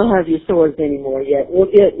 So you don't have your swords anymore yet.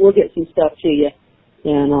 We'll get some stuff to you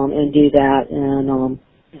and do that and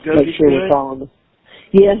make sure we're following them.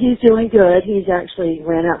 Yeah, he's doing good. He's actually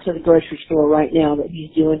ran out to the grocery store right now, but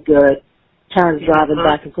he's doing good. Tired of driving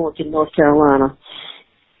back and forth to North Carolina.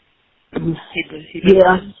 He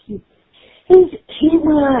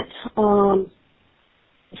went, I'm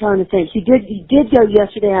trying to think. He did go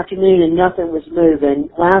yesterday afternoon and nothing was moving.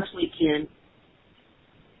 Last weekend.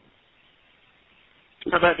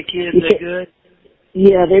 How about the kids? They're good?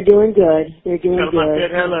 Yeah, they're doing good. Tell them I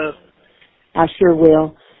said hello. I sure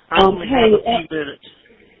will. I only have a few minutes.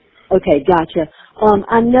 Okay, gotcha.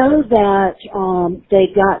 I know that they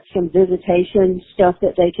got some visitation stuff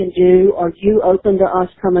that they can do. Are you open to us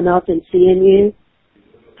coming up and seeing you?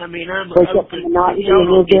 I'm open. Y'all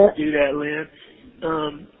don't get to do that, Lynn.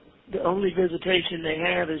 The only visitation they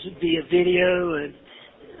have is via video, and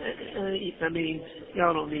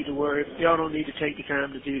y'all don't need to worry. Y'all don't need to take the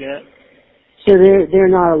time to do that. So they're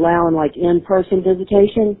not allowing like in-person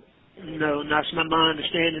visitation? No, that's my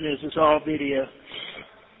understanding is it's all video.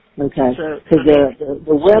 Okay. Because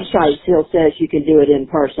the website still says you can do it in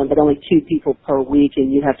person, but only 2 people per week,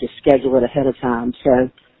 and you have to schedule it ahead of time. So.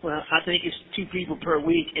 Well, I think it's 2 people per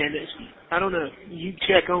week, and I don't know. You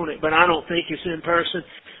check on it, but I don't think it's in person.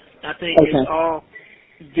 I think it's all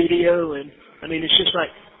video, and it's just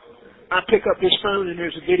like I pick up this phone and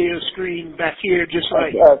there's a video screen back here, just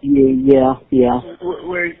like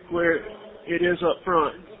where it is up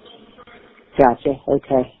front. Gotcha.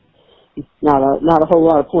 Okay. Not a whole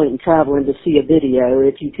lot of point in traveling to see a video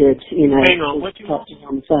if you could, Hang on, what you talk to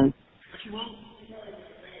on the phone. What you want?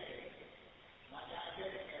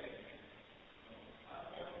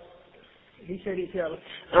 He said he'd tell us.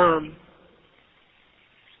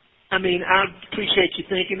 I mean, I appreciate you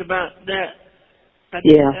thinking about that. I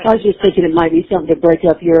was just thinking it might be something to break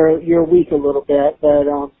up your week a little bit, but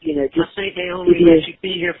you know, just. I think they only let you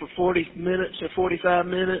be here for 40 minutes or 45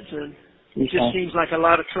 minutes, and it just seems like a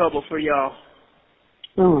lot of trouble for y'all.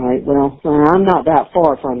 All right. Well, I'm not that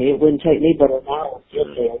far from you. It wouldn't take me but an hour to get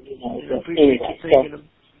there. You know. I appreciate you thinking of.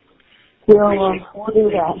 Well, we'll do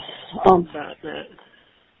that. About that.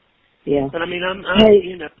 Yeah. But I mean,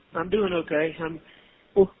 I'm doing okay.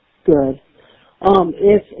 Good.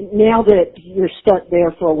 If now that you're stuck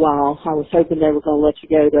there for a while, I was hoping they were going to let you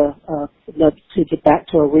go to get back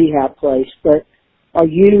to a rehab place. But are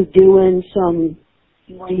you doing some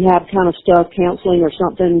rehab kind of stuff, counseling or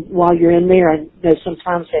something while you're in there? I know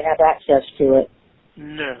sometimes they have access to it.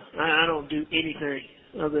 No, I don't do anything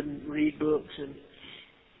other than read books and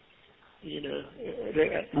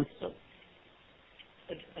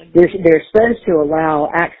They're supposed to allow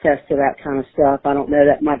access to that kind of stuff. I don't know.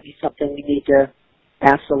 That might be something we need to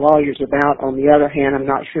ask the lawyers about. On the other hand, I'm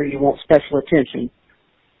not sure you want special attention.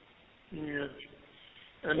 Yeah.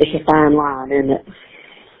 It's a fine line, isn't it?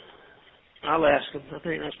 I'll ask them. I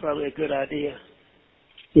think that's probably a good idea.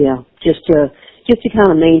 Yeah, just to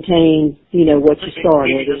kind of maintain, what you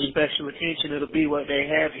started. If they special attention, it'll be what they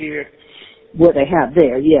have here. What they have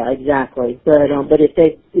there, yeah, exactly. But if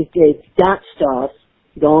they've got stuff,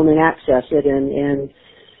 go on and access it and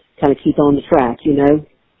kind of keep on the track,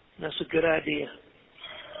 That's a good idea.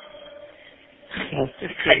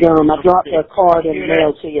 I dropped a card in the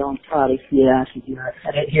mail to you on Friday. Yeah,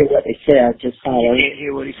 I didn't hear what they said. Just you can't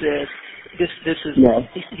hear what he says. This is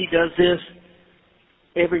he does this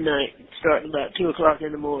every night, starting about 2:00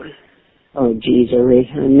 in the morning. Oh, geez,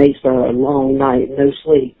 it makes for a long night, no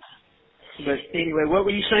sleep. But anyway, what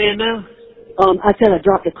were you saying now? I said I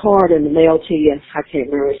dropped a card in the mail to you. I can't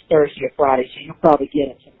remember, it's Thursday or Friday, so you'll probably get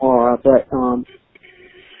it tomorrow. But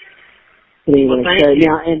anyway,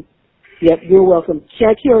 well, yep, you're welcome.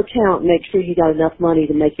 Check your account and make sure you got enough money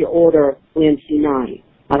to make your order Wednesday night.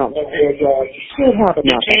 I don't know where you are. You should have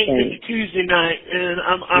enough. It came to Tuesday night, and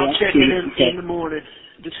I'll check it in the morning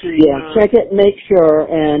to see. Yeah, check it, make sure,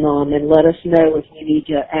 and let us know if we need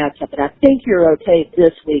to add something. I think you're okay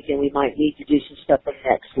this week, and we might need to do some stuff for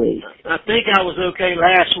next week. I think I was okay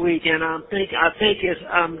last week, and I think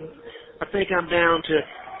I'm down to.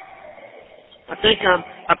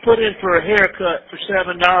 I put in for a haircut for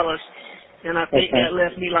 $7, and I think that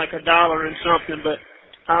left me like $1 and something. But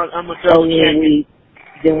I'm gonna double check it.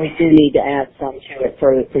 Then we do need to add some to it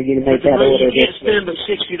for you to make that order. You can't spend but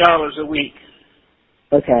 $60 a week.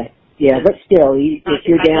 Okay. Yeah, but still, if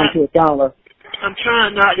you're down to $1. I'm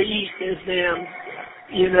trying not to eat this damn,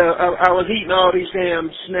 I was eating all these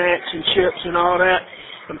damn snacks and chips and all that.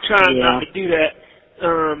 I'm trying not to do that,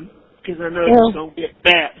 because I know it's going to get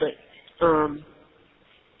fat, but, a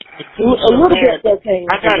little bit's okay.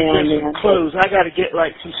 I got to get some clothes. I got to get,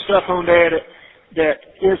 like, some stuff on there that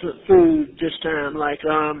isn't food this time, like,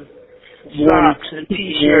 socks and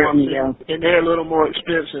T-shirts, and they're a little more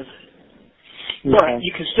expensive. But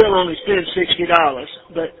you can still only spend $60.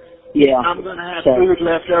 But I'm going to have food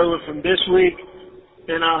left over from this week,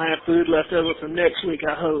 and I'll have food left over from next week,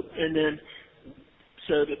 I hope. And then,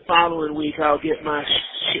 so the following week, I'll get my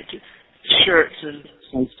shirts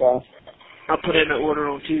and stuff. I'll put in the order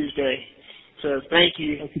on Tuesday. So thank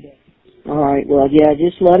you. All right. Well,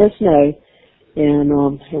 just let us know, and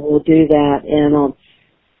we'll do that. And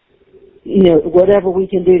whatever we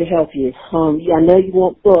can do to help you. I know you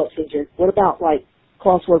want books. What about, like,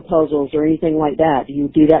 crossword puzzles or anything like that? Do you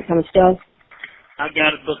do that kind of stuff? I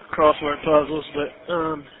got a book of crossword puzzles, but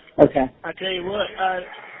okay. I tell you what,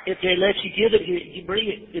 if they let you give it, you bring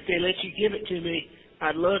it. If they let you give it to me,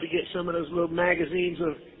 I'd love to get some of those little magazines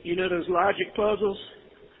of, those logic puzzles.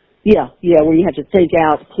 Yeah, where you have to think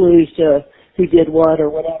out clues to who did what or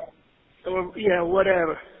whatever. Or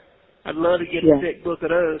whatever. I'd love to get a thick book of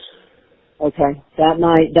those. Okay,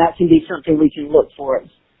 that can be something we can look for.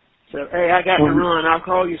 So, hey, I got to run. I'll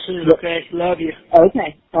call you soon, okay? Love you.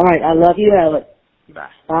 Okay. All right. I love you, Alec. Bye.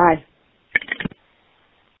 Bye.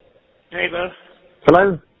 Hey, Bo.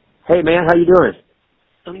 Hello? Hey, man, how you doing?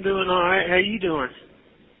 I'm doing all right. How you doing?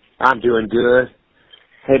 I'm doing good.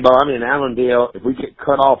 Hey, Bo, I'm in Allendale. If we get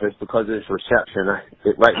cut off, it's because of this reception.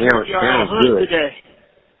 Right now, it sounds good. Today.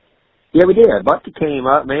 Yeah, we did. Bucky came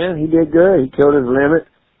up, man. He did good. He killed his limit.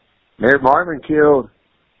 Marvin killed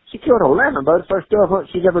 11, but the first dove hunt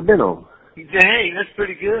she's ever been on. Dang, that's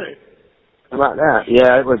pretty good. How about that?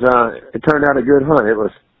 Yeah, it turned out a good hunt. I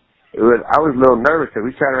was a little nervous because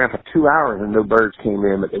we sat around for 2 hours and no birds came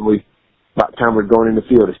in, but then by the time we were going in the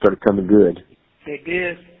field, it started coming good. They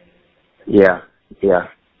did? Yeah.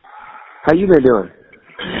 How you been doing?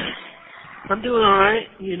 I'm doing all right,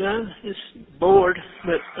 you know. Just bored,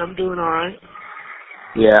 but I'm doing all right.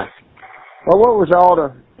 Yeah. Well, what was all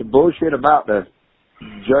the bullshit about the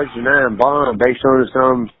judge denying bond based on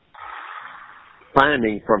some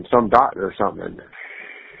finding from some doctor or something?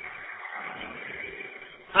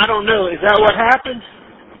 I don't know. Is that what happened?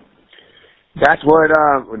 That's what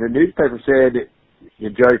the newspaper said. That the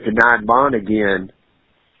judge denied bond again,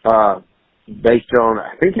 based on,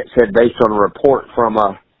 I think it said based on a report from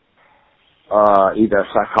either a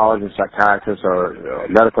psychologist, psychiatrist, or a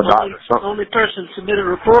medical doctor. The only person who submitted a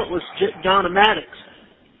report was Donna Maddox.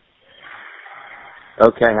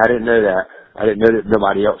 Okay, I didn't know that. I didn't know that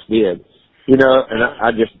nobody else did. You know, and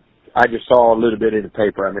I just saw a little bit in the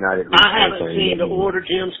paper. I mean, I didn't. I haven't seen the order.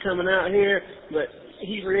 Jim's coming out here, but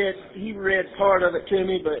he read part of it to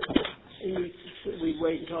me, but we'd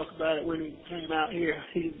wait and talk about it when he came out here.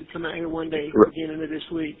 He'd come out here one day, beginning of this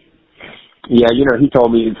week. Yeah, you know, he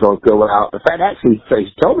told me he was going to go out. In fact, actually, he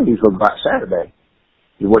told me he was going to go out Saturday.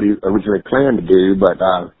 What he originally planned to do, but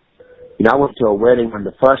you know, I went to a wedding in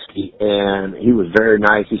the Fusky, and he was very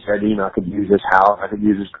nice. He said, you know, I could use his house, I could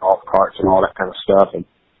use his golf carts and all that kind of stuff, and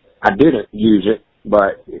I didn't use it,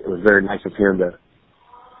 but it was very nice of him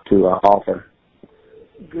to offer.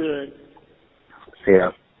 Good.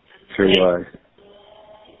 Yeah, sure was.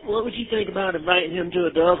 What would you think about inviting him to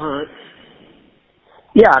a dove hunt?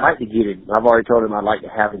 Yeah, I'd like to get him. I've already told him I'd like to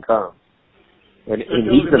have him come. And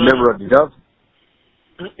he's a member of the dove.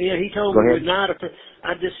 Yeah, he told me we're not. I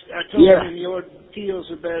told him your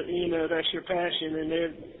deals about, you know, that's your passion, and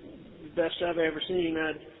they're the best I've ever seen.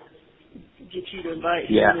 I'd get you to invite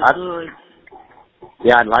him and his son.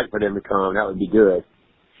 Yeah, I'd like for them to come. That would be good.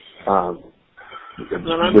 Well,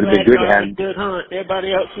 I'm would have glad been good to have him. Good hunt.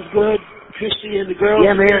 Everybody else is good. Christy and the girls.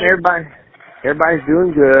 Yeah, man. Everybody's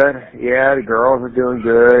doing good. Yeah, the girls are doing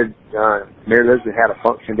good. Mary Elizabeth had a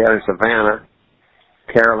function down in Savannah.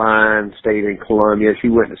 Caroline stayed in Columbia. She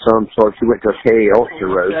went to she went to a K. Ulster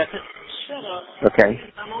Road. Shut up. Okay.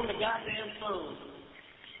 I'm on the goddamn phone.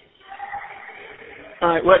 All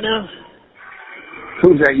right, what now?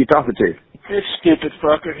 Who's that you talking to? This stupid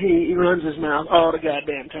fucker. He runs his mouth all the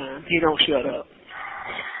goddamn time. He don't shut up.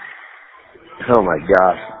 Oh, my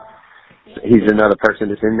gosh. He's another person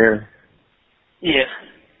that's in there? Yeah.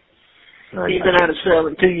 He's been out of cell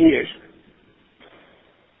in 2 years.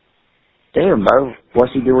 Damn, Bo.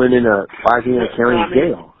 What's he doing why is he in a county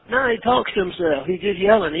jail? No, he talks to himself. He's just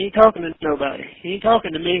yelling. He ain't talking to nobody. He ain't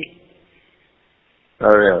talking to me. Oh,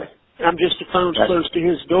 really? I'm just the phone's close to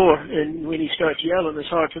his door, and when he starts yelling, it's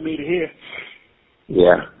hard for me to hear.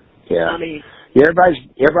 Yeah. I mean, yeah,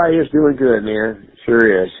 everybody is doing good, man.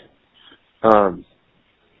 Sure is. Check on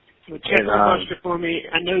Buster for me.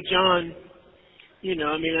 I know John, you know,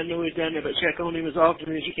 I mean, I know he's down there, but check on him as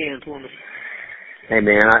often as you can for me. Hey,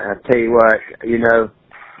 man, I tell you what, you know,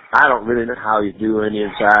 I don't really know how he's doing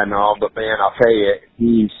inside and all, but, man, I'll tell you,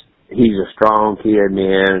 he's a strong kid,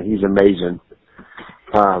 man. He's amazing.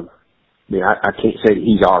 I mean, I can't say that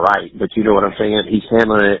he's all right, but you know what I'm saying? He's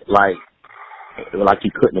handling it like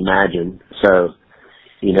you couldn't imagine. So,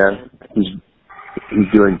 you know, he's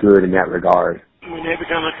doing good in that regard. I mean, every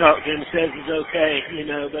time I talk to him, he says he's okay, you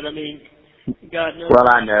know, but I mean, God knows. Well,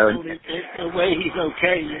 I know. The way he's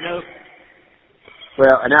okay, you know.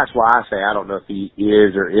 Well, and that's why I say I don't know if he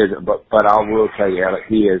is or isn't, but I will tell you, Alec,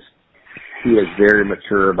 he is very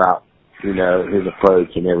mature about, you know, his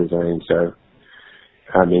approach and everything. So,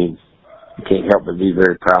 I mean, you can't help but be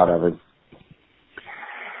very proud of him.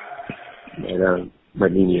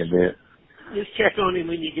 But in any event, just check on him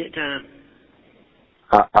when you get time.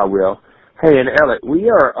 I will. Hey, and Alec, we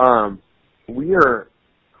are.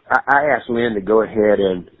 I asked Lynn to go ahead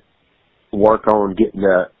and work on getting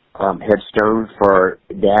the headstone for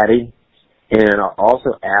Daddy, and I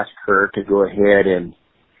also asked her to go ahead and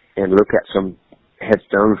look at some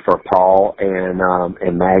headstones for Paul and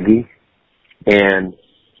Maggie, and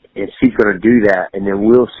she's going to do that, and then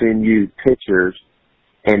we'll send you pictures,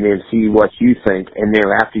 and then see what you think, and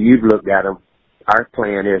then after you've looked at them, our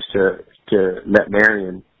plan is to let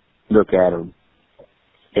Marion look at them,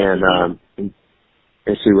 and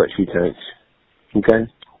see what she thinks. Okay.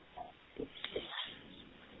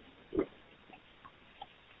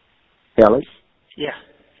 Alex?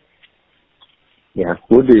 Yeah,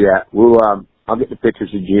 we'll do that. We'll I'll get the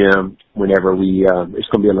pictures of Jim whenever we it's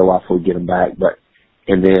gonna be a little while before we get them back, but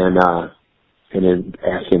and then ask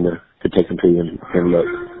him to take them to you and look.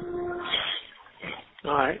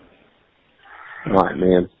 All right,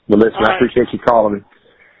 man. Well, listen, I appreciate you calling me.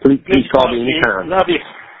 Please call me anytime. Love you.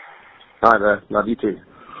 All right, bro. Love you too.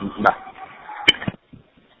 Bye.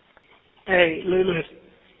 Hey, Lulu.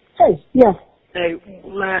 Hey, yeah. Hey,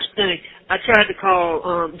 last thing. I tried to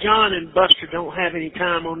call, John and Buster don't have any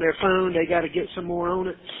time on their phone. They got to get some more on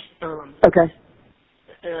it. Okay.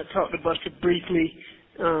 And I talked to Buster briefly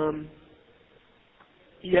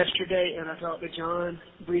yesterday, and I talked to John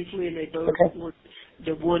briefly, and they both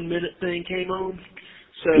the 1 minute thing came on.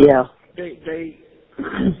 So yeah.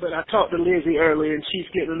 But I talked to Lizzie earlier, and she's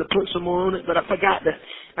getting them to put some more on it. But I forgot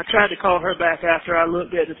I tried to call her back after I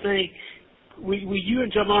looked at the thing. Will you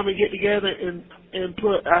and John Marvin get together and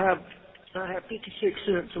put? I have 56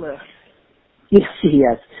 cents left.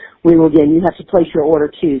 Yes. We will get. You have to place your order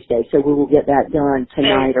Tuesday, so we will get that done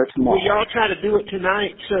tonight or tomorrow. Will y'all try to do it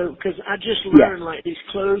tonight? So, because I just learned like these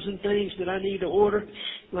clothes and things that I need to order,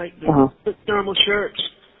 like the thermal shirts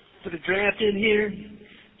for the draft in here.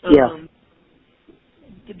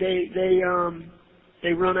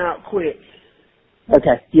 They run out quick.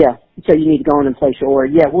 Okay. Yeah. So you need to go in and place your order.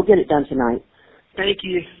 Yeah, we'll get it done tonight. Thank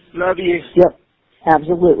you. Love you. Yep.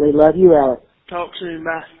 Absolutely. Love you, Alec. Talk soon.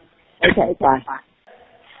 Bye. Okay. Bye.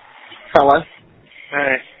 Hello.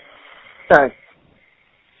 Hey. Hey.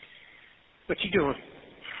 What you doing?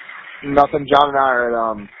 Nothing. John and I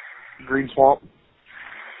are at Green Swamp.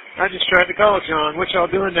 I just tried to call John. What y'all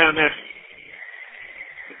doing down there?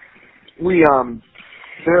 We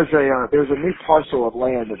there's a new parcel of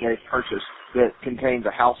land that they've purchased that contains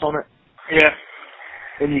a house on it. Yeah.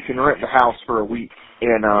 And you can rent the house for a week,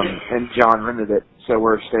 and John rented it, so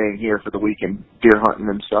we're staying here for the week and deer hunting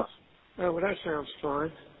and stuff. Oh, well, that sounds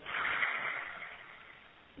fun.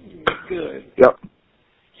 Good. Yep.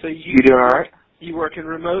 So you doing all right? You working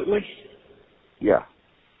remotely? Yeah.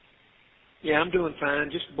 Yeah, I'm doing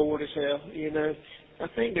fine. Just bored as hell. You know, I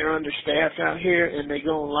think they're understaffed out here, and they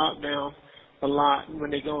go on lockdown a lot. And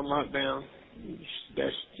when they go on lockdown,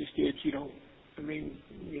 that's just it. You don't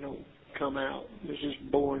come out. It's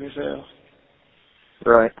just boring as hell.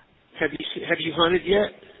 Right. Have you hunted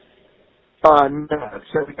yet? No.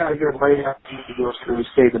 So we got here late after we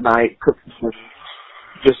stayed the night, cooking with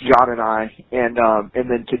just John and I, and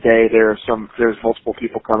then today there's multiple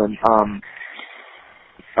people coming.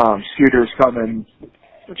 Scooters coming. Why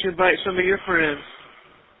don't you invite some of your friends?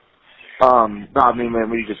 No, I mean, man,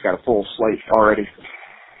 we just got a full slate already.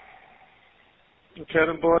 Tell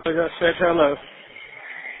them boys I said hello.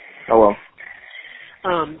 Hello.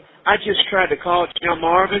 I just tried to call John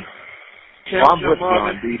Marvin. I'm with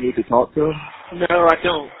John. Do you need to talk to him? No, I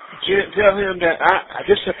don't. Tell him that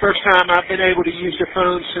this is the first time I've been able to use the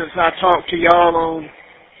phone since I talked to y'all on.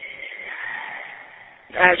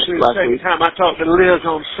 Actually, the second time I talked to Liz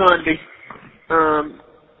on Sunday.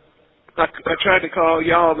 I tried to call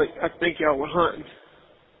y'all, but I think y'all were hunting.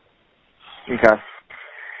 Okay.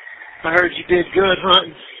 I heard you did good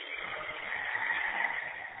hunting.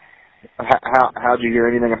 How'd you hear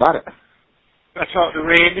anything about it? I talked to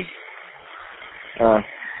Randy.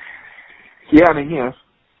 Yeah, I mean,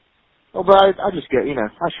 Well, but I just get,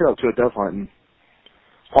 I show up to a dove hunt and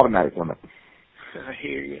automatic limit. I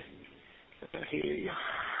hear you.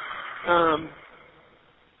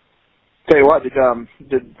 Tell you what, did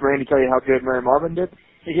Randy tell you how good Mary Marvin did?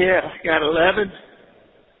 Yeah, got 11.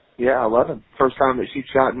 Yeah, 11. First time that she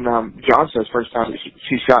shot, and John says first time that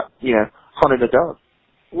she shot, hunted a dove.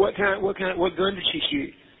 What gun did she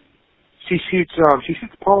shoot? She shoots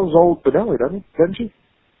Paul's old Benelli, doesn't she?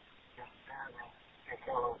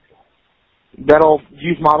 That old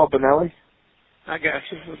used model Benelli? I got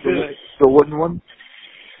you. Good. The wooden one?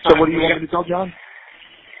 So what do you want me to tell John?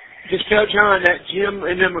 Just tell John that Jim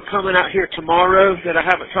and them are coming out here tomorrow, that I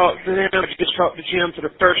haven't talked to them. I just talked to Jim for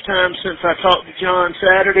the first time since I talked to John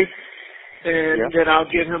Saturday, and that I'll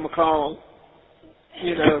give him a call,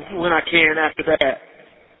 when I can after that.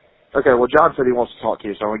 Okay, well, John said he wants to talk to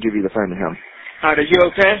you, so I'm going to give you the phone to him. All right, are you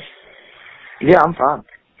okay? Yeah, I'm fine.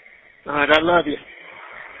 All right, I love you.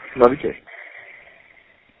 Love you too.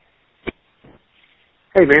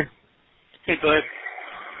 Hey, man. Hey, bud.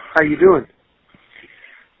 How you doing?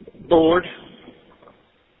 Bored.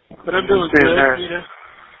 But I'm doing good,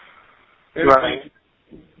 Everything's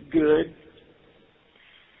good.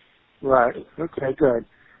 Right. Okay, good.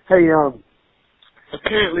 Hey,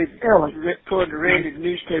 apparently, according to Randy, the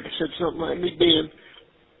newspaper said something like me being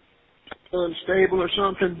unstable or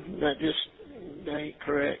something. That ain't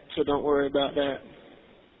correct, so don't worry about that.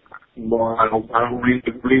 Well, I don't really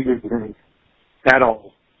believe anything at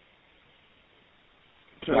all.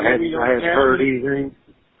 So I hadn't heard anything.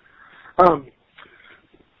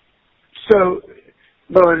 So,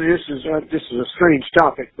 and this is a strange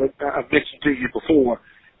topic, but I've mentioned to you before.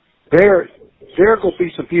 There will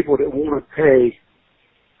be some people that want to pay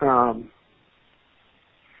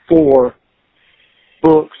for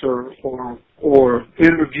books or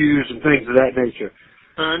interviews and things of that nature.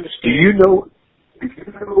 I understand. Do you know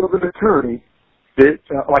of an attorney that,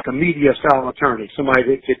 like a media style attorney, somebody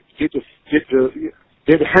that could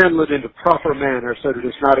did handle it in the proper manner so that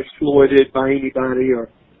it's not exploited by anybody? Or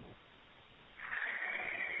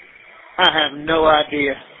I have no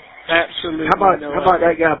idea. Absolutely. How about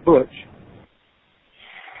that guy Butch?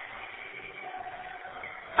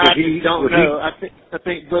 I just don't know. I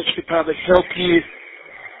think Butch could probably help you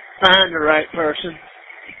find the right person.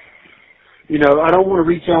 You know, I don't want to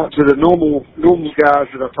reach out to the normal guys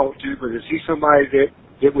that I talk to, but is he somebody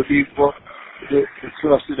that would be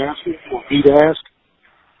trusted asking for me to ask?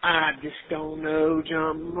 I just don't know,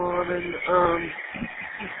 John Marvin.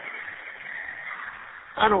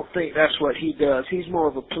 I don't think that's what he does. He's more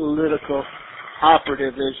of a political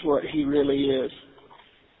operative is what he really is.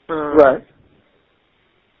 Right.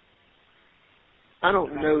 I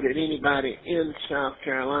don't know that anybody in South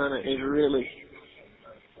Carolina is really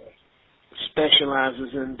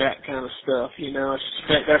specializes in that kind of stuff. You know, I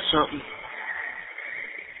suspect that's something.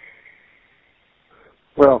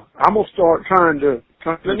 Well, I'm gonna start trying to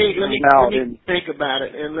let me think about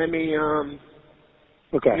it, and let me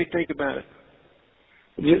think about it.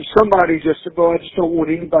 Somebody just said, "Well, I just don't want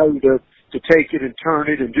anybody to take it and turn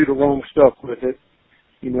it and do the wrong stuff with it."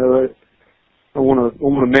 You know, I want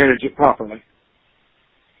to manage it properly.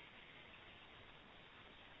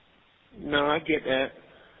 No, I get that.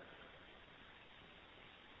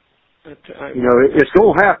 You know, it's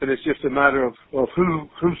going to happen. It's just a matter of who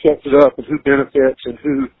sets it up and who benefits and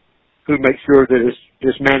who makes sure that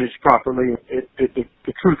it's managed properly.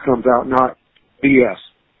 The truth comes out, not BS.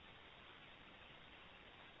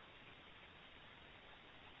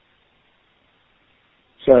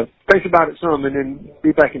 So think about it some, and then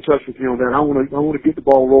be back in touch with you on that. I want to get the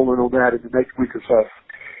ball rolling on that in the next week or so,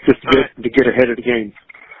 just to get ahead of the game.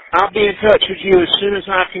 I'll be in touch with you as soon as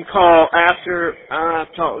I can call after I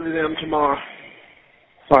talk to them tomorrow.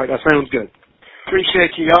 All right, that sounds good.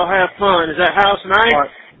 Appreciate you. Y'all have fun. Is that house nice? All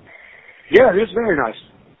right. Yeah, it is very nice.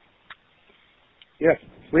 Yeah,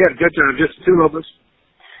 we had a good time, just the two of us.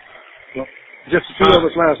 Well, just the two of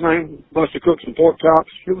us last night. Busted cooked some pork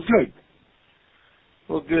chops. It was good.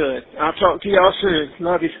 Well, good. I'll talk to y'all soon.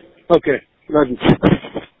 Love you. Okay, love you.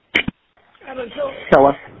 Hello.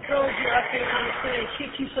 Told you I can't understand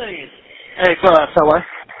shit you saying. Hey, hello.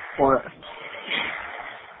 What?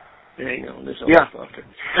 Hang on, this old Yeah. fucker.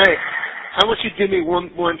 Hey, I want you to do me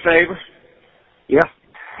one favor. Yeah.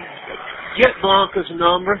 Get Blanca's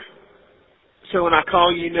number, so when I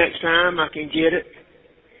call you next time, I can get it.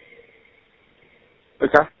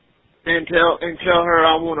 Okay. And tell her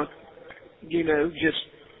I want to, just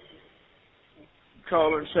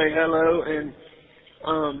call her and say hello and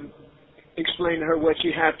explain to her what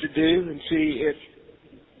you have to do and see if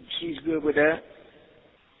she's good with that.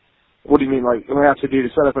 What do you mean, like, what I have to do to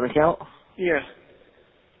set up an account? Yeah.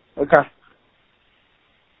 Okay.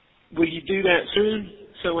 Will you do that soon?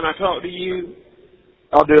 So when I talk to you...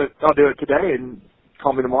 I'll do it today and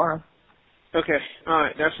call me tomorrow. Okay. All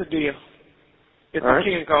right. That's the deal. If All I right.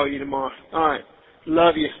 can call you tomorrow. All right.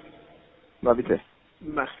 Love you. Love you too.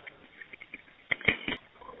 Bye.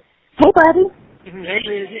 Hey, buddy. Hey,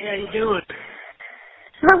 Lizzie. How you doing?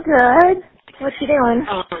 I'm good. What you doing?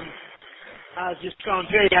 I was just going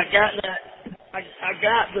to tell you, I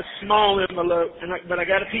got the small envelope, but I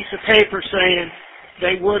got a piece of paper saying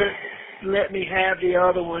they wouldn't let me have the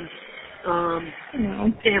other one.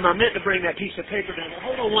 No. Damn, I meant to bring that piece of paper down.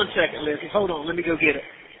 Hold on one second, Lizzie. Hold on. Let me go get it.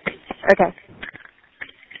 Okay.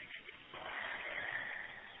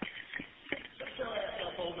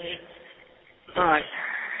 All right.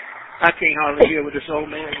 I can't hardly hear with this old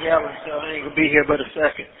man yelling, so I ain't going to be here but a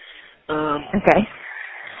second. Okay.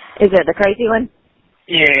 Is it the crazy one?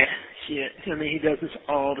 Yeah, shit. I mean, he does this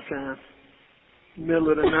all the time. Middle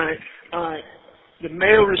of the night. All right. The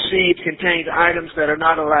mail received contains items that are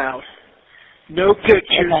not allowed. No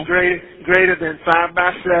pictures greater than 5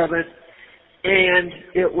 by 7, and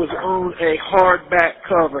it was on a hardback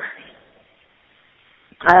cover.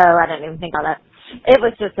 Oh, I didn't even think of that. It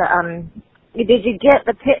was just a, did you get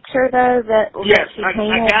the picture though Yes,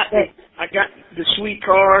 I got the sweet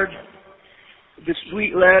card, the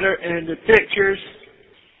sweet letter, and the pictures.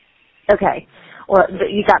 Okay. Well,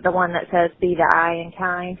 you got the one that says "Be the eye and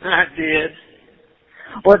kind." I did.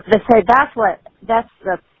 Well, so that's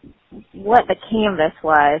the canvas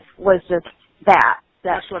was just that.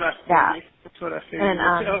 That's what I figured. That's what I figured.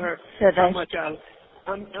 And tell her so how much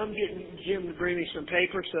I'm getting Jim to bring me some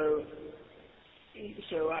paper so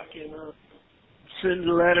I can send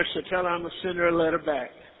the letter. So tell her I'm gonna send her a letter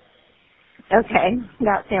back. Okay,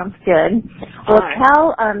 that sounds good. Well,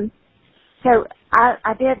 right. so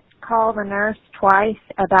I did call the nurse twice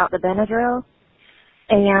about the Benadryl,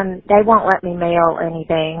 and they won't let me mail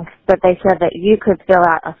anything, but they said that you could fill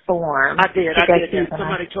out a form. I did that.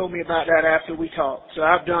 Somebody told me about that after we talked, so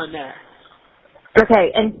I've done that.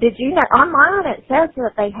 Okay, and did you know, online it says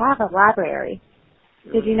that they have a library.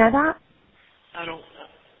 Did you know that? I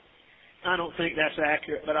don't think that's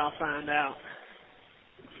accurate, but I'll find out.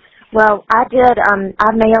 Well, I did,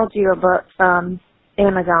 I mailed you a book from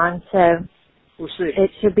Amazon, so we'll see.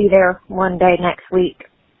 It should be there one day next week.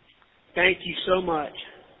 Thank you so much.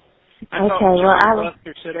 I okay, talked to John and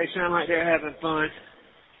Buster, so they sound like they're having fun.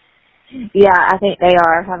 Yeah, I think they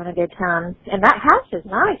are having a good time. And that house is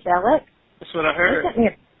nice, Alec. That's what I heard.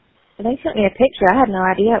 They sent me a picture. I had no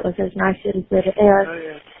idea it was as nice as it is.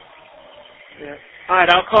 Oh, yeah. All right,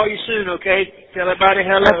 I'll call you soon, okay? Tell everybody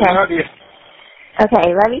hello. Okay. Love you.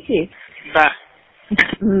 Okay, love you too. Bye.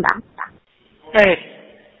 Bye. Hey.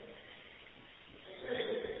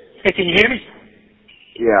 Hey, can you hear me?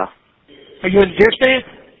 Yeah. Are you in the deer stand?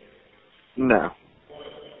 No.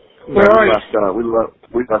 Where are you?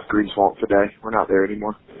 We left Green Swamp today. We're not there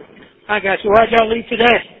anymore. I got you. Why'd y'all leave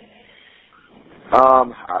today? I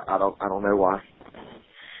don't know why.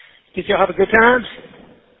 Did y'all have a good time?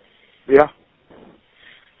 Yeah.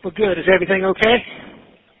 Well, good. Is everything okay?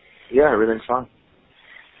 Yeah, everything's fine.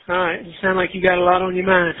 All right. You sound like you got a lot on your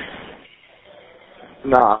mind.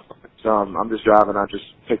 Nah, I'm just driving. I just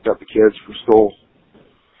picked up the kids from school.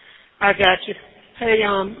 I got you. Hey,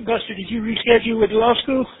 Buster, did you reschedule with the law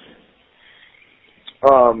school?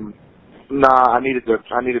 Nah, I needed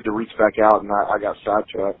to reach back out, and I got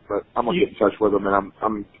sidetracked. But I'm gonna get in touch with them, and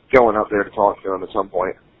I'm going up there to talk to them at some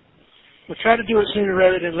point. Well, try to do it sooner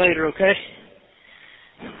rather than later, okay?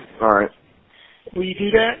 All right. Will you do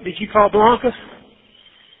that? Did you call Blanca?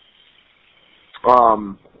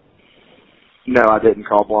 No, I didn't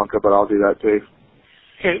call Blanca, but I'll do that too.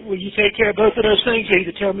 Okay, will you take care of both of those things? Or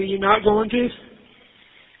either tell me you're not going to?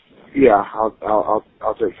 Yeah,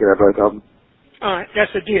 I'll take care of both of them. All right,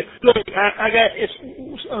 that's the deal. Look,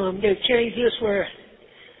 they've changed this where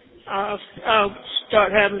I'll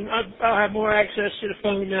have more access to the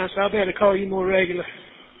phone now, so I'll be able to call you more regular.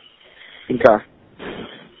 Okay.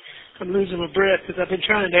 I'm losing my breath because I've been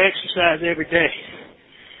trying to exercise every day.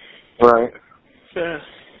 Right. So,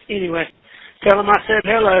 anyway, tell them I said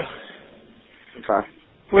hello. Okay.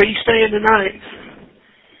 Where are you staying tonight?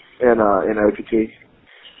 In OPT.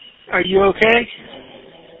 Are you okay?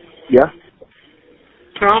 Yeah.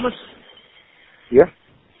 Promise? Yeah.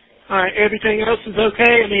 All right, everything else is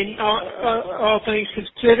okay? I mean, all things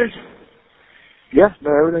considered? Yeah,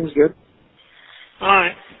 no, everything's good. All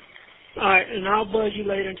right, and I'll buzz you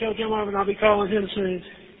later. And tell Jim Marvin I'll be calling him soon.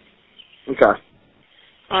 Okay.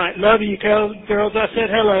 All right, love you. Tell the girls I said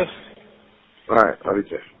hello. All right, love you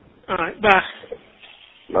too. All right, bye.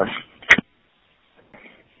 Bye.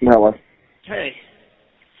 Hello. Hey.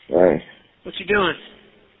 Hey. What you doing?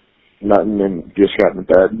 Nothing, and just got in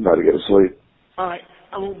bed, about to get to sleep. All right,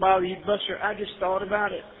 I won't bother you, Buster. I just thought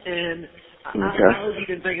about it, and Okay. I hope you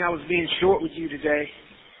didn't think I was being short with you today.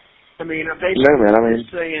 I mean, I'm basically No, man,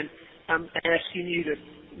 just saying I'm asking you to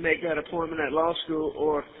make that appointment at law school,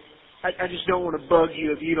 or I just don't want to bug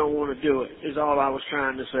you if you don't want to do it, is all I was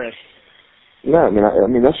trying to say. No, I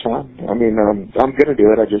mean that's fine. I mean, I'm gonna do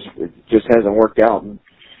it. It just hasn't worked out, and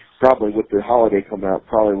probably with the holiday coming up,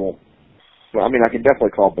 probably won't. Well, I mean, I can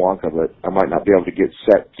definitely call Blanca, but I might not be able to get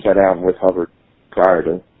set down with Hubbard prior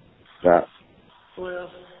to that.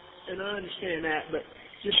 Well, and I understand that, but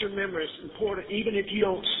just remember it's important, even if you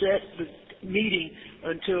don't set the meeting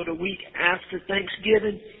until the week after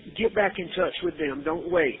Thanksgiving, get back in touch with them.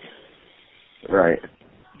 Don't wait. Right.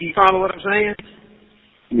 Do you follow what I'm saying?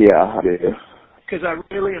 Yeah, I do. Because I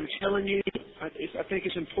really am telling you, I think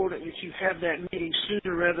it's important that you have that meeting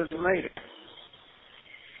sooner rather than later.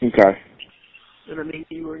 Okay. And I mean,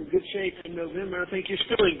 you were in good shape in November. I think you're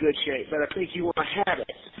still in good shape, but I think you want to have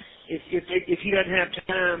it. If he doesn't have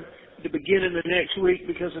time the beginning of next week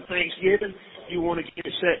because of Thanksgiving, you want to get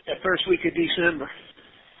it set that first week of December.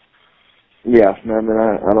 Yeah, no, I mean,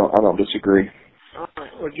 I don't disagree. All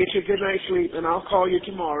right, well, get you a good night's sleep, and I'll call you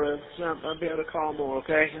tomorrow. So I'll be able to call more,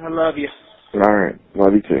 okay? I love you. All right,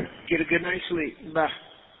 love you too. Get a good night's sleep. Bye.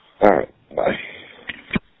 All right, bye.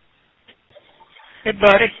 Hey,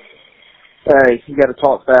 buddy. Hey, you got to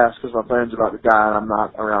talk fast because my phone's about to die and I'm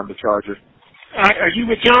not around the charger. All right, are you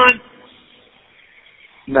with John?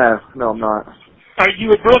 No, I'm not. Are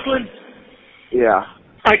you at Brooklyn? Yeah.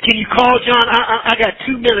 All right, can you call John? I got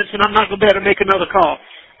 2 minutes, and I'm not going to be able to make another call.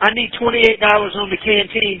 I need $28 on the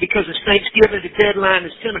canteen because it's Thanksgiving. The deadline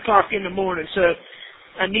is 10 o'clock in the morning, so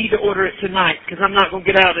I need to order it tonight because I'm not going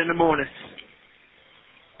to get out in the morning.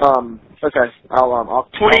 Okay. I'll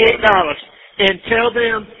 $28, and tell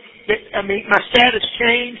them that, I mean, my status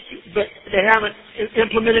changed, but they haven't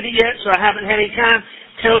implemented it yet, so I haven't had any time.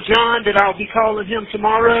 Tell John that I'll be calling him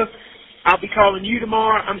tomorrow. I'll be calling you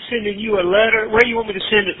tomorrow. I'm sending you a letter. Where do you want me to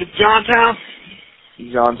send it? To John's house?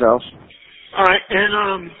 John's house. All right,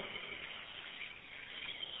 and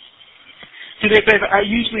do me a favor. I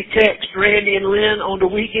usually text Randy and Lynn on the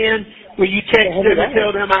weekend. Will you text them and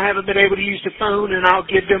tell them I haven't been able to use the phone, and I'll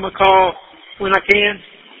give them a call when I can?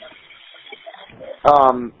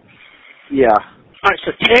 Yeah. All right,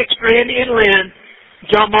 so text Randy and Lynn.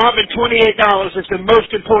 John Marvin, $28 is the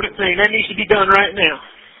most important thing. That needs to be done right now.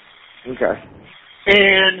 Okay.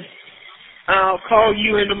 And I'll call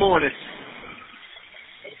you in the morning.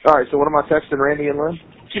 All right, so what am I texting Randy and Lynn?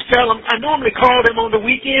 Just tell them, I normally call them on the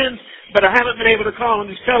weekends, but I haven't been able to call them.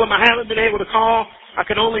 Just tell them I haven't been able to call. I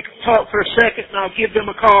can only talk for a second, and I'll give them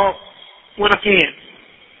a call when I can.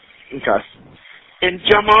 Okay. And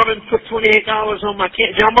John Marvin put $28 on my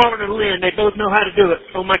John Marvin and Lynn, they both know how to do it,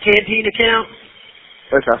 on my canteen account.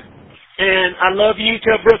 Okay. And I love you.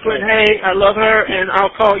 Tell Brooklyn, hey, I love her, and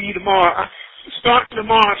I'll call you tomorrow. Starting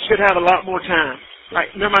tomorrow, I should have a lot more time.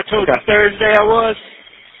 Like, remember I told you Thursday I was?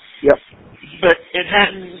 Yep. But it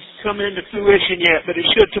hadn't come into fruition yet, but it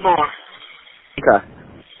should tomorrow. Okay.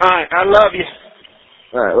 All right, I love you.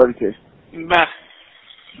 All right, love you too. Bye.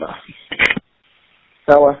 Bye.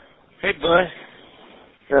 Hello. Hey, bud.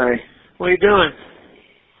 Hey. What are you doing?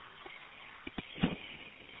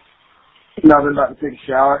 Nothing, about to take a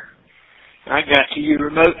shower. I got you. You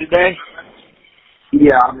remote today?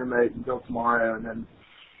 Yeah, I'm remote until tomorrow, and then,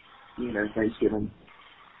 Thanksgiving.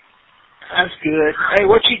 That's good. Hey,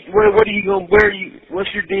 what's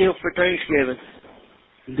your deal for Thanksgiving?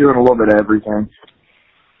 Doing a little bit of everything.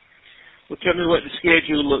 Well, tell me what the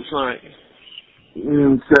schedule looks like.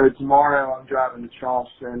 So tomorrow I'm driving to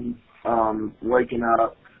Charleston, waking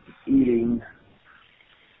up, eating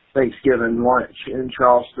Thanksgiving lunch in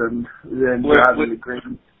Charleston, then driving to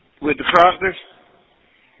Green. With the Proctors?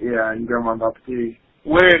 Yeah, and Grandma and Papa T.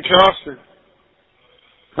 Where in Charleston?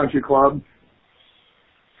 Country Club.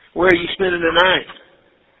 Where are you spending the night?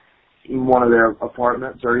 In one of their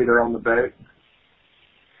apartments, or either on the boat.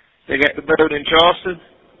 They got the boat in Charleston?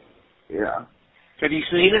 Yeah. Have you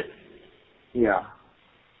seen it? Yeah.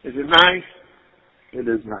 Is it nice? It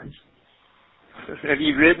is nice. Have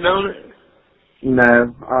you ridden on it?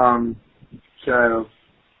 No. So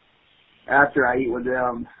after I eat with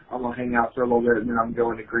them, I'm gonna hang out for a little bit, and then I'm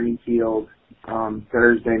going to Greenfield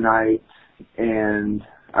Thursday night, and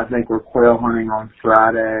I think we're quail hunting on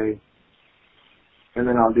Friday, and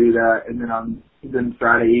then I'll do that, and then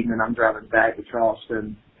Friday evening I'm driving back to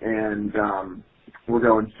Charleston, and we're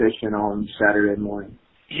going fishing on Saturday morning.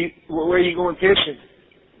 Where are you going fishing?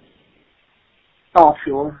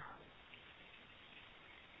 Offshore.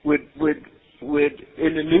 With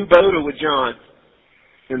in the new boat or with John?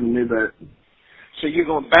 In the new boat. So you're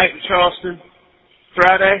going back to Charleston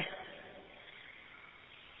Friday?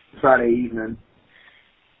 Friday evening.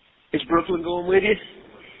 Is Brooklyn going with you?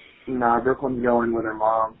 Nah, Brooklyn's going with her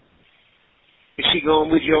mom. Is she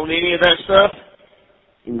going with you on any of that stuff?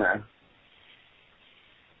 No.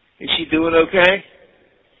 Is she doing okay?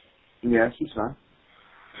 Yeah, she's fine.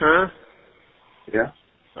 Huh? Yeah.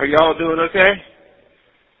 Are y'all doing okay?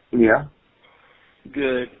 Yeah.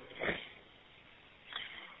 Good.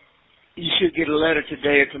 You should get a letter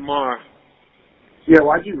today or tomorrow. Yeah,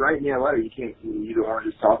 why'd you write me a letter? You don't want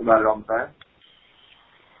to just talk about it on the phone?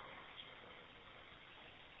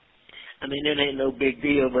 I mean, it ain't no big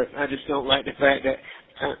deal, but I just don't like the fact that,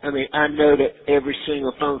 I know that every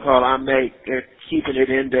single phone call I make, they're keeping it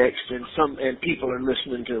indexed, and people are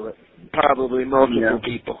listening to it. Probably multiple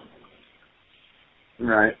people.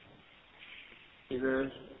 Right.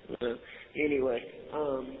 Anyway,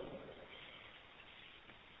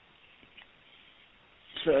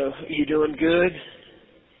 so you doing good?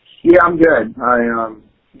 Yeah, I'm good.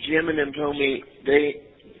 Jim and them told me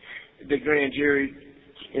the grand jury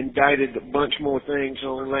indicted a bunch more things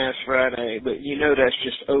on last Friday, but that's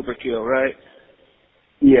just overkill, right?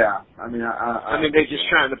 Yeah, I mean, they're just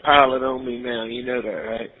trying to pile it on me now. You know that,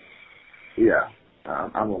 right? Yeah,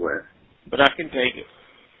 I'm aware. But I can take it.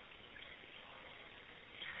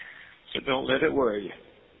 So don't let it worry you.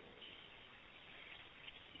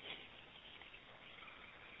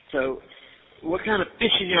 So, what kind of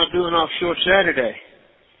fishing y'all doing offshore Saturday?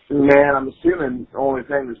 Man, I'm assuming the only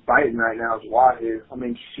thing that's biting right now is wahoo. I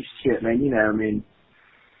mean, shit, man.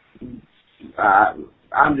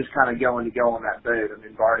 I'm just kind of going to go on that boat. I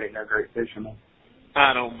mean, Bart ain't no great fisherman.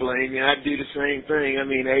 I don't blame you. I'd do the same thing.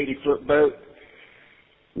 80-foot boat.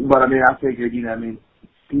 But, I figured,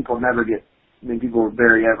 people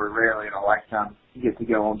very rarely in a lifetime get to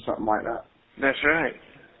go on something like that. That's right.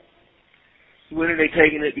 When are they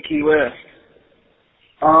taking it to Key West?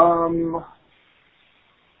 I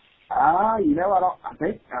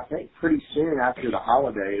think pretty soon after the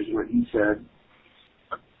holiday is what he said.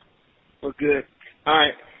 Well, good. All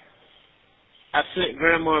right. I sent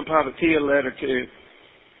Grandma and Papa T a letter too.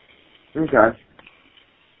 Okay.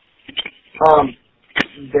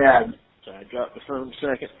 Dad. So I dropped the phone a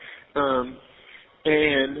second.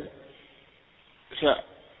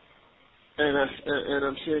 And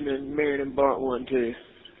I'm sending Marion and Bart one too,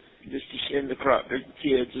 just to send the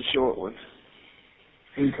kids a short one.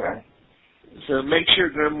 Okay. So make sure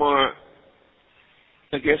Grandma,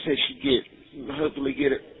 I guess they should hopefully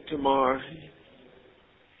get it tomorrow.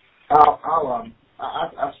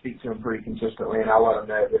 I'll speak to him pretty consistently, and I'll let him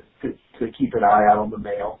know to keep an eye out on the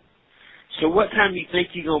mail. So what time do you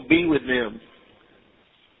think you're going to be with them?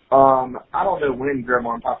 I don't know when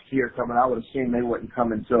Grandma and Papa T are coming. I would assume they wouldn't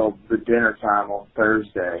come until the dinner time on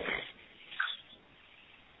Thursday.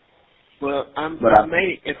 Well,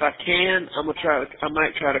 if I can, I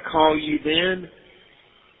might try to call you then,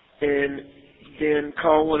 and then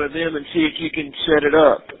call one of them and see if you can set it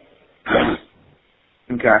up.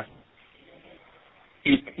 Okay.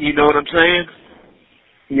 You know what I'm saying?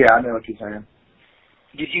 Yeah, I know what you're saying.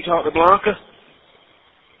 Did you talk to Blanca?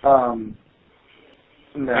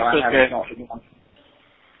 No, that's I okay. haven't talked to Blanca.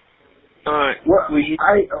 All right. What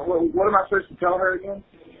am I supposed to tell her again?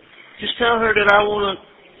 Just tell her that I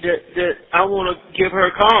want to give her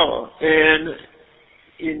a call and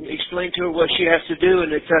explain to her what she has to do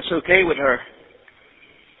and if that's okay with her.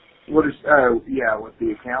 With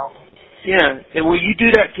the account? Yeah, and will you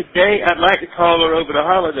do that today? I'd like to call her over the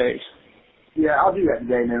holidays. Yeah, I'll do that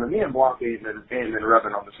today, man. Me and Blanca ain't been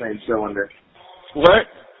rubbing on the same cylinder. What?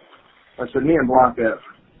 I said me and Blanca.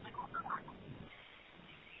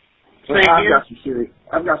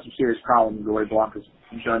 I've got some serious problems the way Blanca's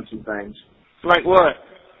done some things. Like what?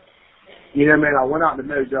 You know, man, I went out to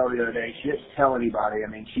Murdaugh the other day. She didn't tell anybody. I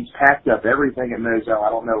mean, she's packed up everything at Murdaugh. I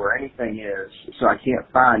don't know where anything is, so I can't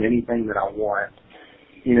find anything that I want.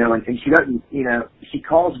 You know, and she doesn't, you know, she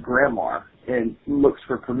calls Grandma and looks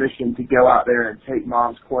for permission to go out there and take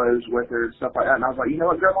Mom's clothes with her and stuff like that. And I was like, you know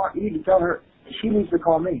what, Grandma, you need to tell her she needs to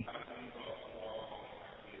call me.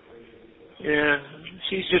 Yeah,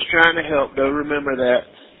 she's just trying to help, though. Remember that.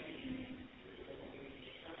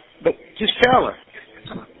 But just tell her.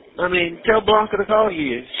 I mean, tell Blanca to call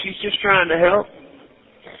you. She's just trying to help.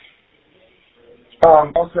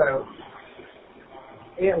 Also,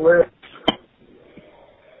 Aunt Liz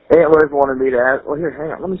wanted me to ask. Well, here,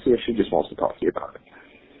 hang on. Let me see if she just wants to talk to you about it.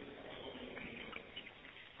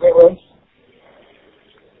 Aunt Liz?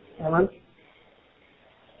 Ellen?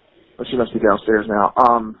 Well, she must be downstairs now.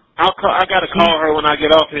 I got to call her when I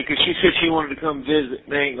get off here because she said she wanted to come visit.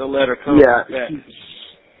 They ain't gonna let her come. Yeah. Like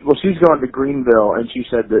Well, she's gone to Greenville, and she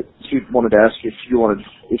said that she wanted to ask if you wanted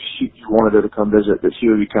her to come visit, that she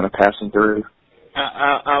would be kind of passing through.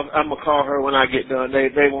 I'm gonna call her when I get done.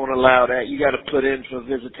 They won't allow that. You got to put in for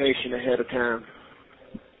visitation ahead of time.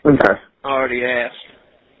 Okay. I already asked.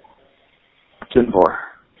 10-4.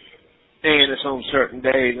 And it's on certain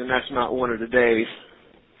days, and that's not one of the days.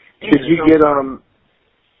 Did you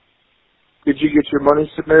get your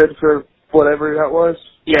money submitted for whatever that was?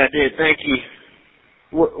 Yeah, I did. Thank you.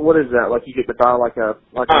 What is that? Like you get to buy like an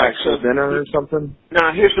actual dinner or something?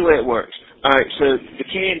 Now, here's the way it works. All right, so the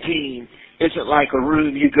canteen isn't like a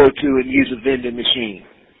room you go to and use a vending machine.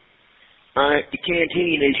 All right, the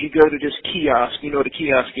canteen is you go to this kiosk. You know what a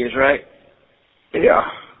kiosk is, right? Yeah.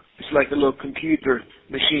 It's like a little computer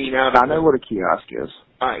machine out. I know what a kiosk is.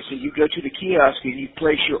 All right, so you go to the kiosk and you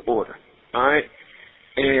place your order. All right,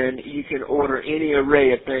 and you can order any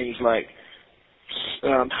array of things like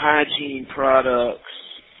hygiene products,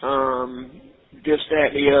 this,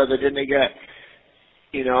 that, and the other. Then they got,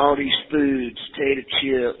 you know, all these foods, potato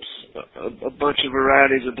chips, a bunch of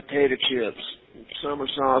varieties of potato chips, summer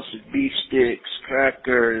sausage, beef sticks,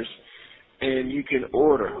 crackers, and you can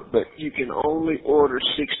order, but you can only order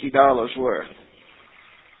 $60 worth.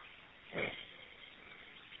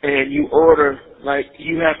 And you order, like,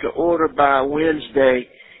 you have to order by Wednesday,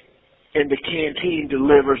 and the canteen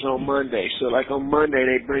delivers on Monday. So, like, on Monday,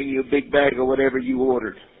 they bring you a big bag of whatever you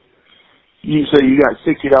ordered. So you got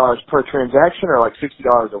 $60 per transaction, or like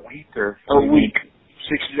 $60 a week, or a week?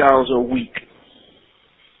 $60 a week.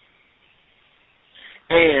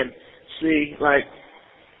 And see, like,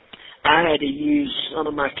 I had to use some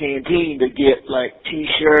of my canteen to get like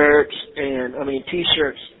T-shirts, and I mean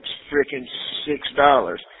T-shirts, freaking $6.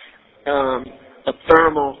 A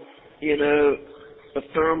thermal, you know, a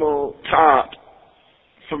thermal top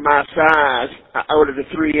for my size. I ordered a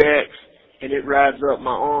 3X, and it rides up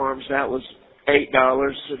my arms. That was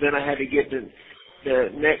 $8. So then I had to get the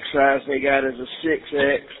next size they got is a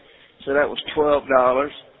 6X, so that was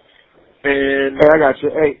 $12. And hey, I got you.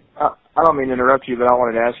 Hey, I don't mean to interrupt you, but I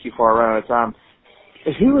wanted to ask you before I run out of time.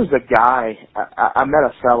 Who was the guy? I met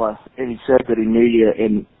a fella, and he said that he knew you,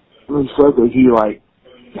 and he said that he, like,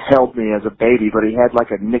 held me as a baby, but he had, like,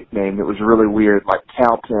 a nickname that was really weird, like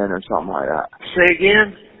Cowpen or something like that. Say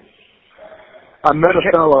again? I met a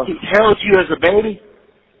fella. He held you as a baby?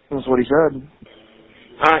 That's what he said.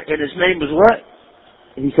 And his name was what?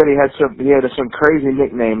 He said he had some crazy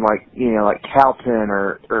nickname, like, you know, like Cowpen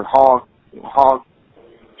or Hog,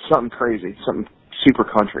 something crazy, something super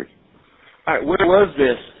country. All right, where was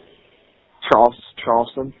this?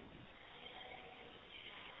 Charleston.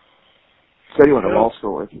 Said he went to law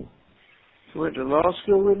school with you. He went to law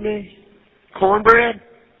school with me? Cornbread?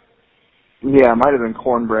 Yeah, it might have been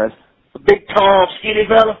cornbread. A big, tall, skinny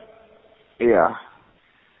fella? Yeah.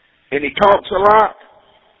 And he talks a lot?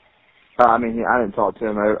 I mean, I didn't talk to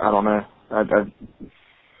him. I don't know.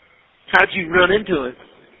 How'd you run into him?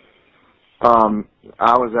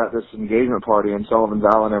 I was at this engagement party in Sullivan's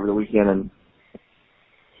Island over the weekend, and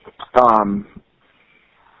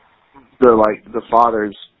the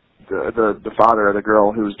father of the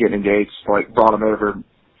girl who was getting engaged, like, brought him over,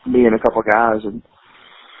 me and a couple of guys, and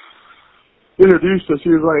introduced us. He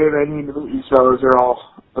was like, "Hey man, you need to meet these fellas. They're all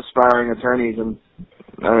aspiring attorneys." And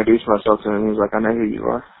I introduced myself to him, and he was like, "I know who you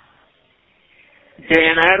are."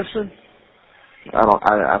 Dan Addison?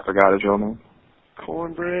 I forgot his real name.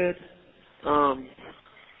 Cornbread?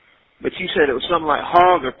 But you said it was something like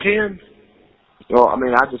Hog or Pen? Well, I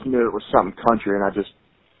mean, I just knew it was something country, and I just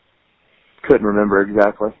couldn't remember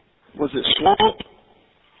exactly. Was it Swamp?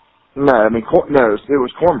 No, I mean, no, it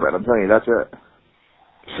was cornbread, I'm telling you, that's it.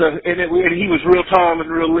 So, and he was real tall and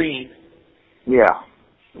real lean? Yeah.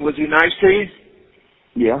 Was he nice to you?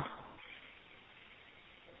 Yeah.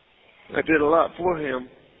 I did a lot for him.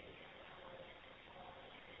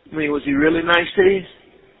 I mean, was he really nice to you?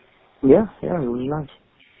 Yeah, he was nice.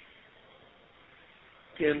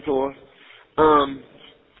 10-4.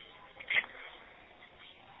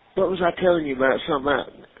 What was I telling you about? Something about?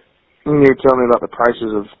 You were telling me about the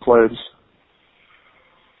prices of clothes.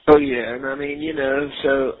 Oh yeah, and I mean, you know,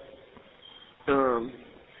 so,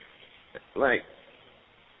 like,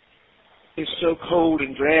 it's so cold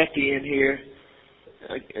and drafty in here.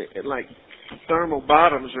 Like thermal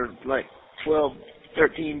bottoms are like $12,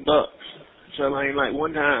 $13. So I mean, like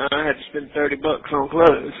one time I had to spend $30 on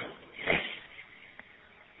clothes.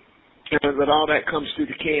 But all that comes through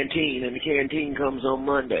the canteen, and the canteen comes on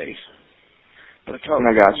Mondays. But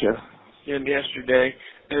I got you. Him yesterday,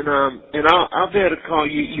 and I'll be able to call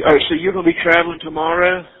you. All right, so you're gonna be traveling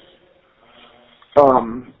tomorrow? Well,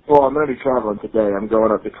 I'm gonna be traveling today. I'm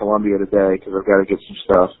going up to Columbia today because I've got to get some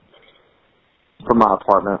stuff from my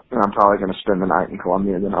apartment, and I'm probably gonna spend the night in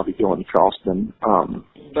Columbia, and then I'll be going to Charleston.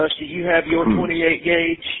 Buster, you have your 28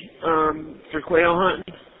 gauge for quail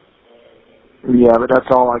hunting? Yeah, but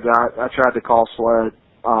that's all I got. I tried to call SLED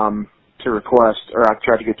to request, or I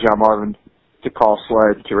tried to get John Marvin to call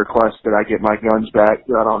SLED to request that I get my guns back.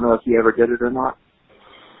 I don't know if he ever did it or not.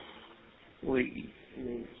 We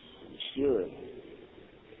should.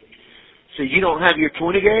 So you don't have your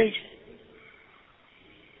 20 gauge?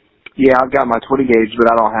 Yeah, I've got my 20 gauge,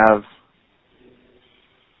 but I don't have.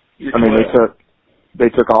 Your I mean, 12. they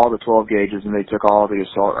took all the 12 gauges and they took all the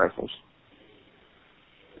assault rifles.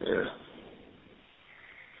 Yeah.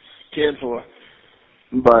 10-4.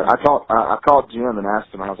 But I called Jim and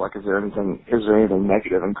asked him. I was like, "Is there anything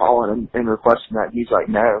negative in calling and requesting that?" And he's like,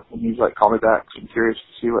 "No." And he's like, "Call me back. I'm curious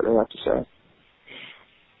to see what they have to say."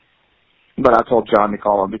 But I told John to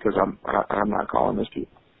call him because I'm not calling those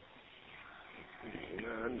people.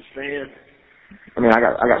 I understand. I mean, I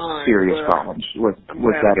got serious problems with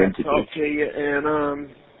that entity. I'll talk to you, and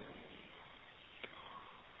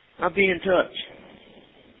I'll be in touch.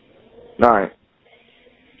 All right.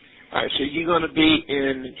 All right, so you're going to be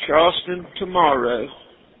in Charleston tomorrow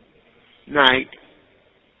night.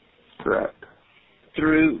 Correct.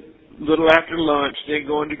 Through a little after lunch, then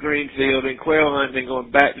going to Greenfield and quail hunting, then going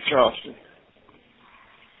back to Charleston.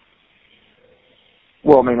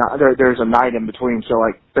 Well, I mean, there's a night in between, so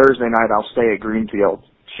like Thursday night I'll stay at Greenfield.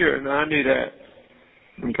 Sure, no, I knew that.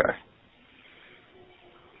 Okay.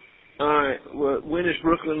 All right, well, when is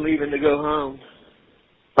Brooklyn leaving to go home?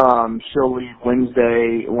 She'll leave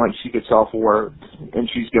Wednesday once she gets off work, and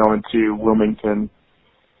she's going to Wilmington,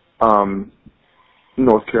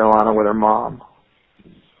 North Carolina, with her mom.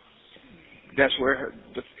 That's where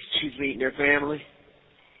she's meeting her family?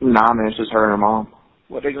 Nah, man, it's just her and her mom.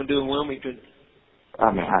 What they gonna do in Wilmington?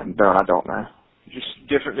 I mean, I don't know. Just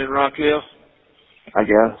different than Rock Hill? I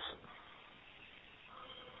guess.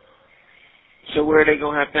 So where are they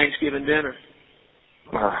gonna have Thanksgiving dinner?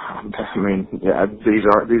 I mean, yeah,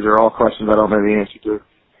 these are all questions I don't know the answer to.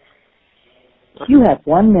 You have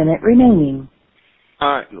 1 minute remaining.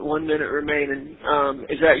 All right, 1 minute remaining.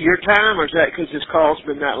 Is that your time, or is that because this call's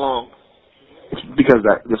been that long? It's because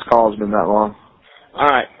this call's been that long. All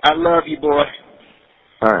right, I love you, boy.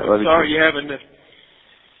 All right, love you. Sorry you're having to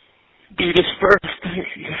do this first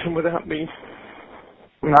Thanksgiving without me.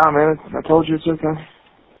 Nah, man, I told you it's okay.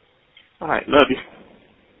 All right, love you.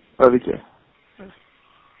 Love you too.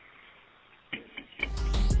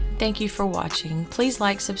 Thank you for watching. Please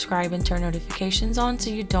like, subscribe, and turn notifications on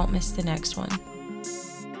so you don't miss the next one.